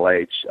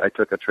AASLH. I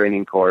took a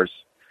training course,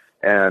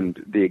 and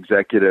the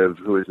executive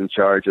who was in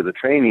charge of the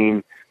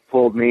training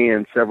pulled me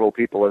and several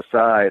people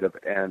aside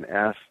and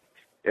asked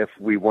if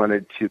we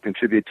wanted to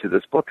contribute to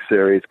this book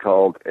series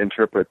called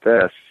Interpret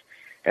This.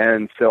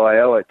 And so I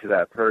owe it to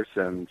that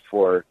person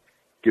for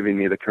giving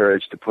me the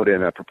courage to put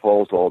in a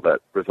proposal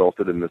that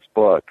resulted in this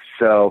book.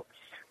 So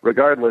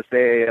regardless,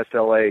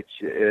 AASLH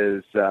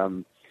is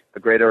a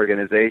great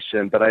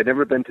organization, but I'd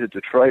never been to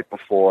Detroit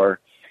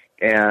before,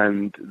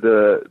 and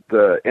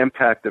the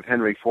impact of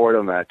Henry Ford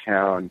on that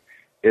town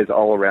is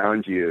all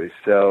around you.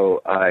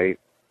 So I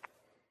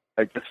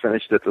just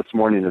finished it this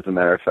morning, as a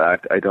matter of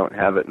fact. I don't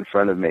have it in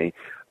front of me,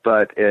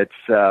 but it's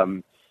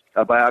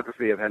a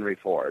biography of Henry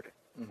Ford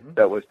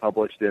that was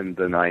published in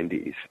the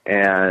 90s,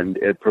 and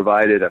it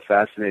provided a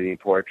fascinating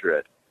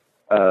portrait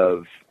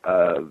of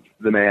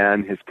the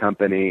man, his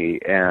company,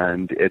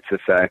 and its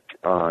effect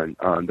on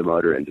the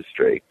motor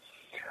industry.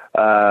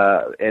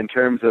 In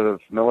terms of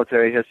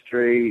military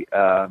history,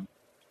 I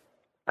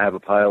have a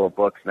pile of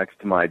books next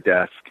to my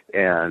desk,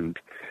 and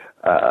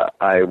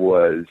I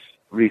was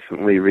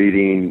recently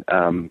reading,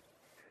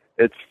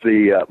 it's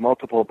the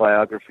multiple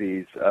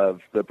biographies of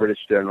the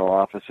British general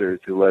officers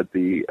who led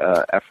the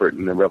effort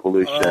in the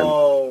Revolution.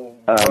 Oh,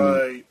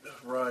 right.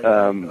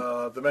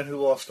 The Men Who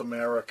Lost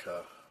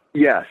America.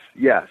 Yes.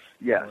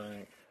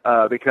 Right.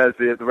 Because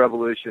the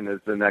Revolution is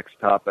the next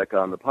topic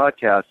on the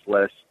podcast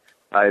list,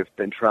 I've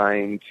been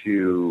trying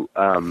to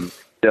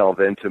delve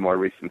into more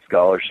recent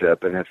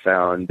scholarship and have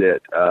found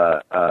it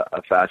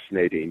a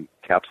fascinating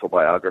capsule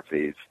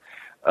biographies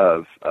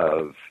of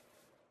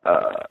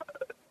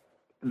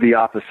the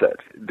opposite,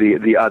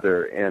 the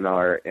other in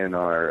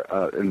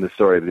the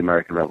story of the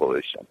American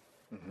Revolution.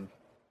 Mm-hmm.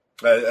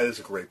 That is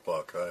a great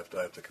book. I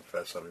have to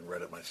confess, having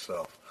read it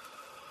myself.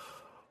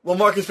 Well,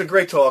 Mark, it's been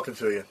great talking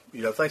to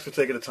you. Thanks for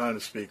taking the time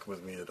to speak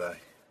with me today.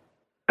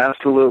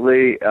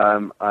 Absolutely,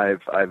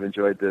 I've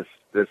enjoyed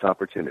this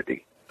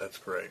opportunity. That's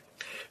great.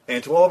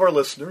 And to all of our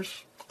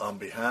listeners, on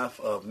behalf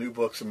of New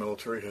Books in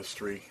Military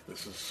History,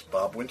 this is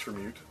Bob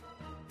Wintermute,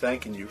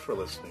 thanking you for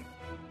listening.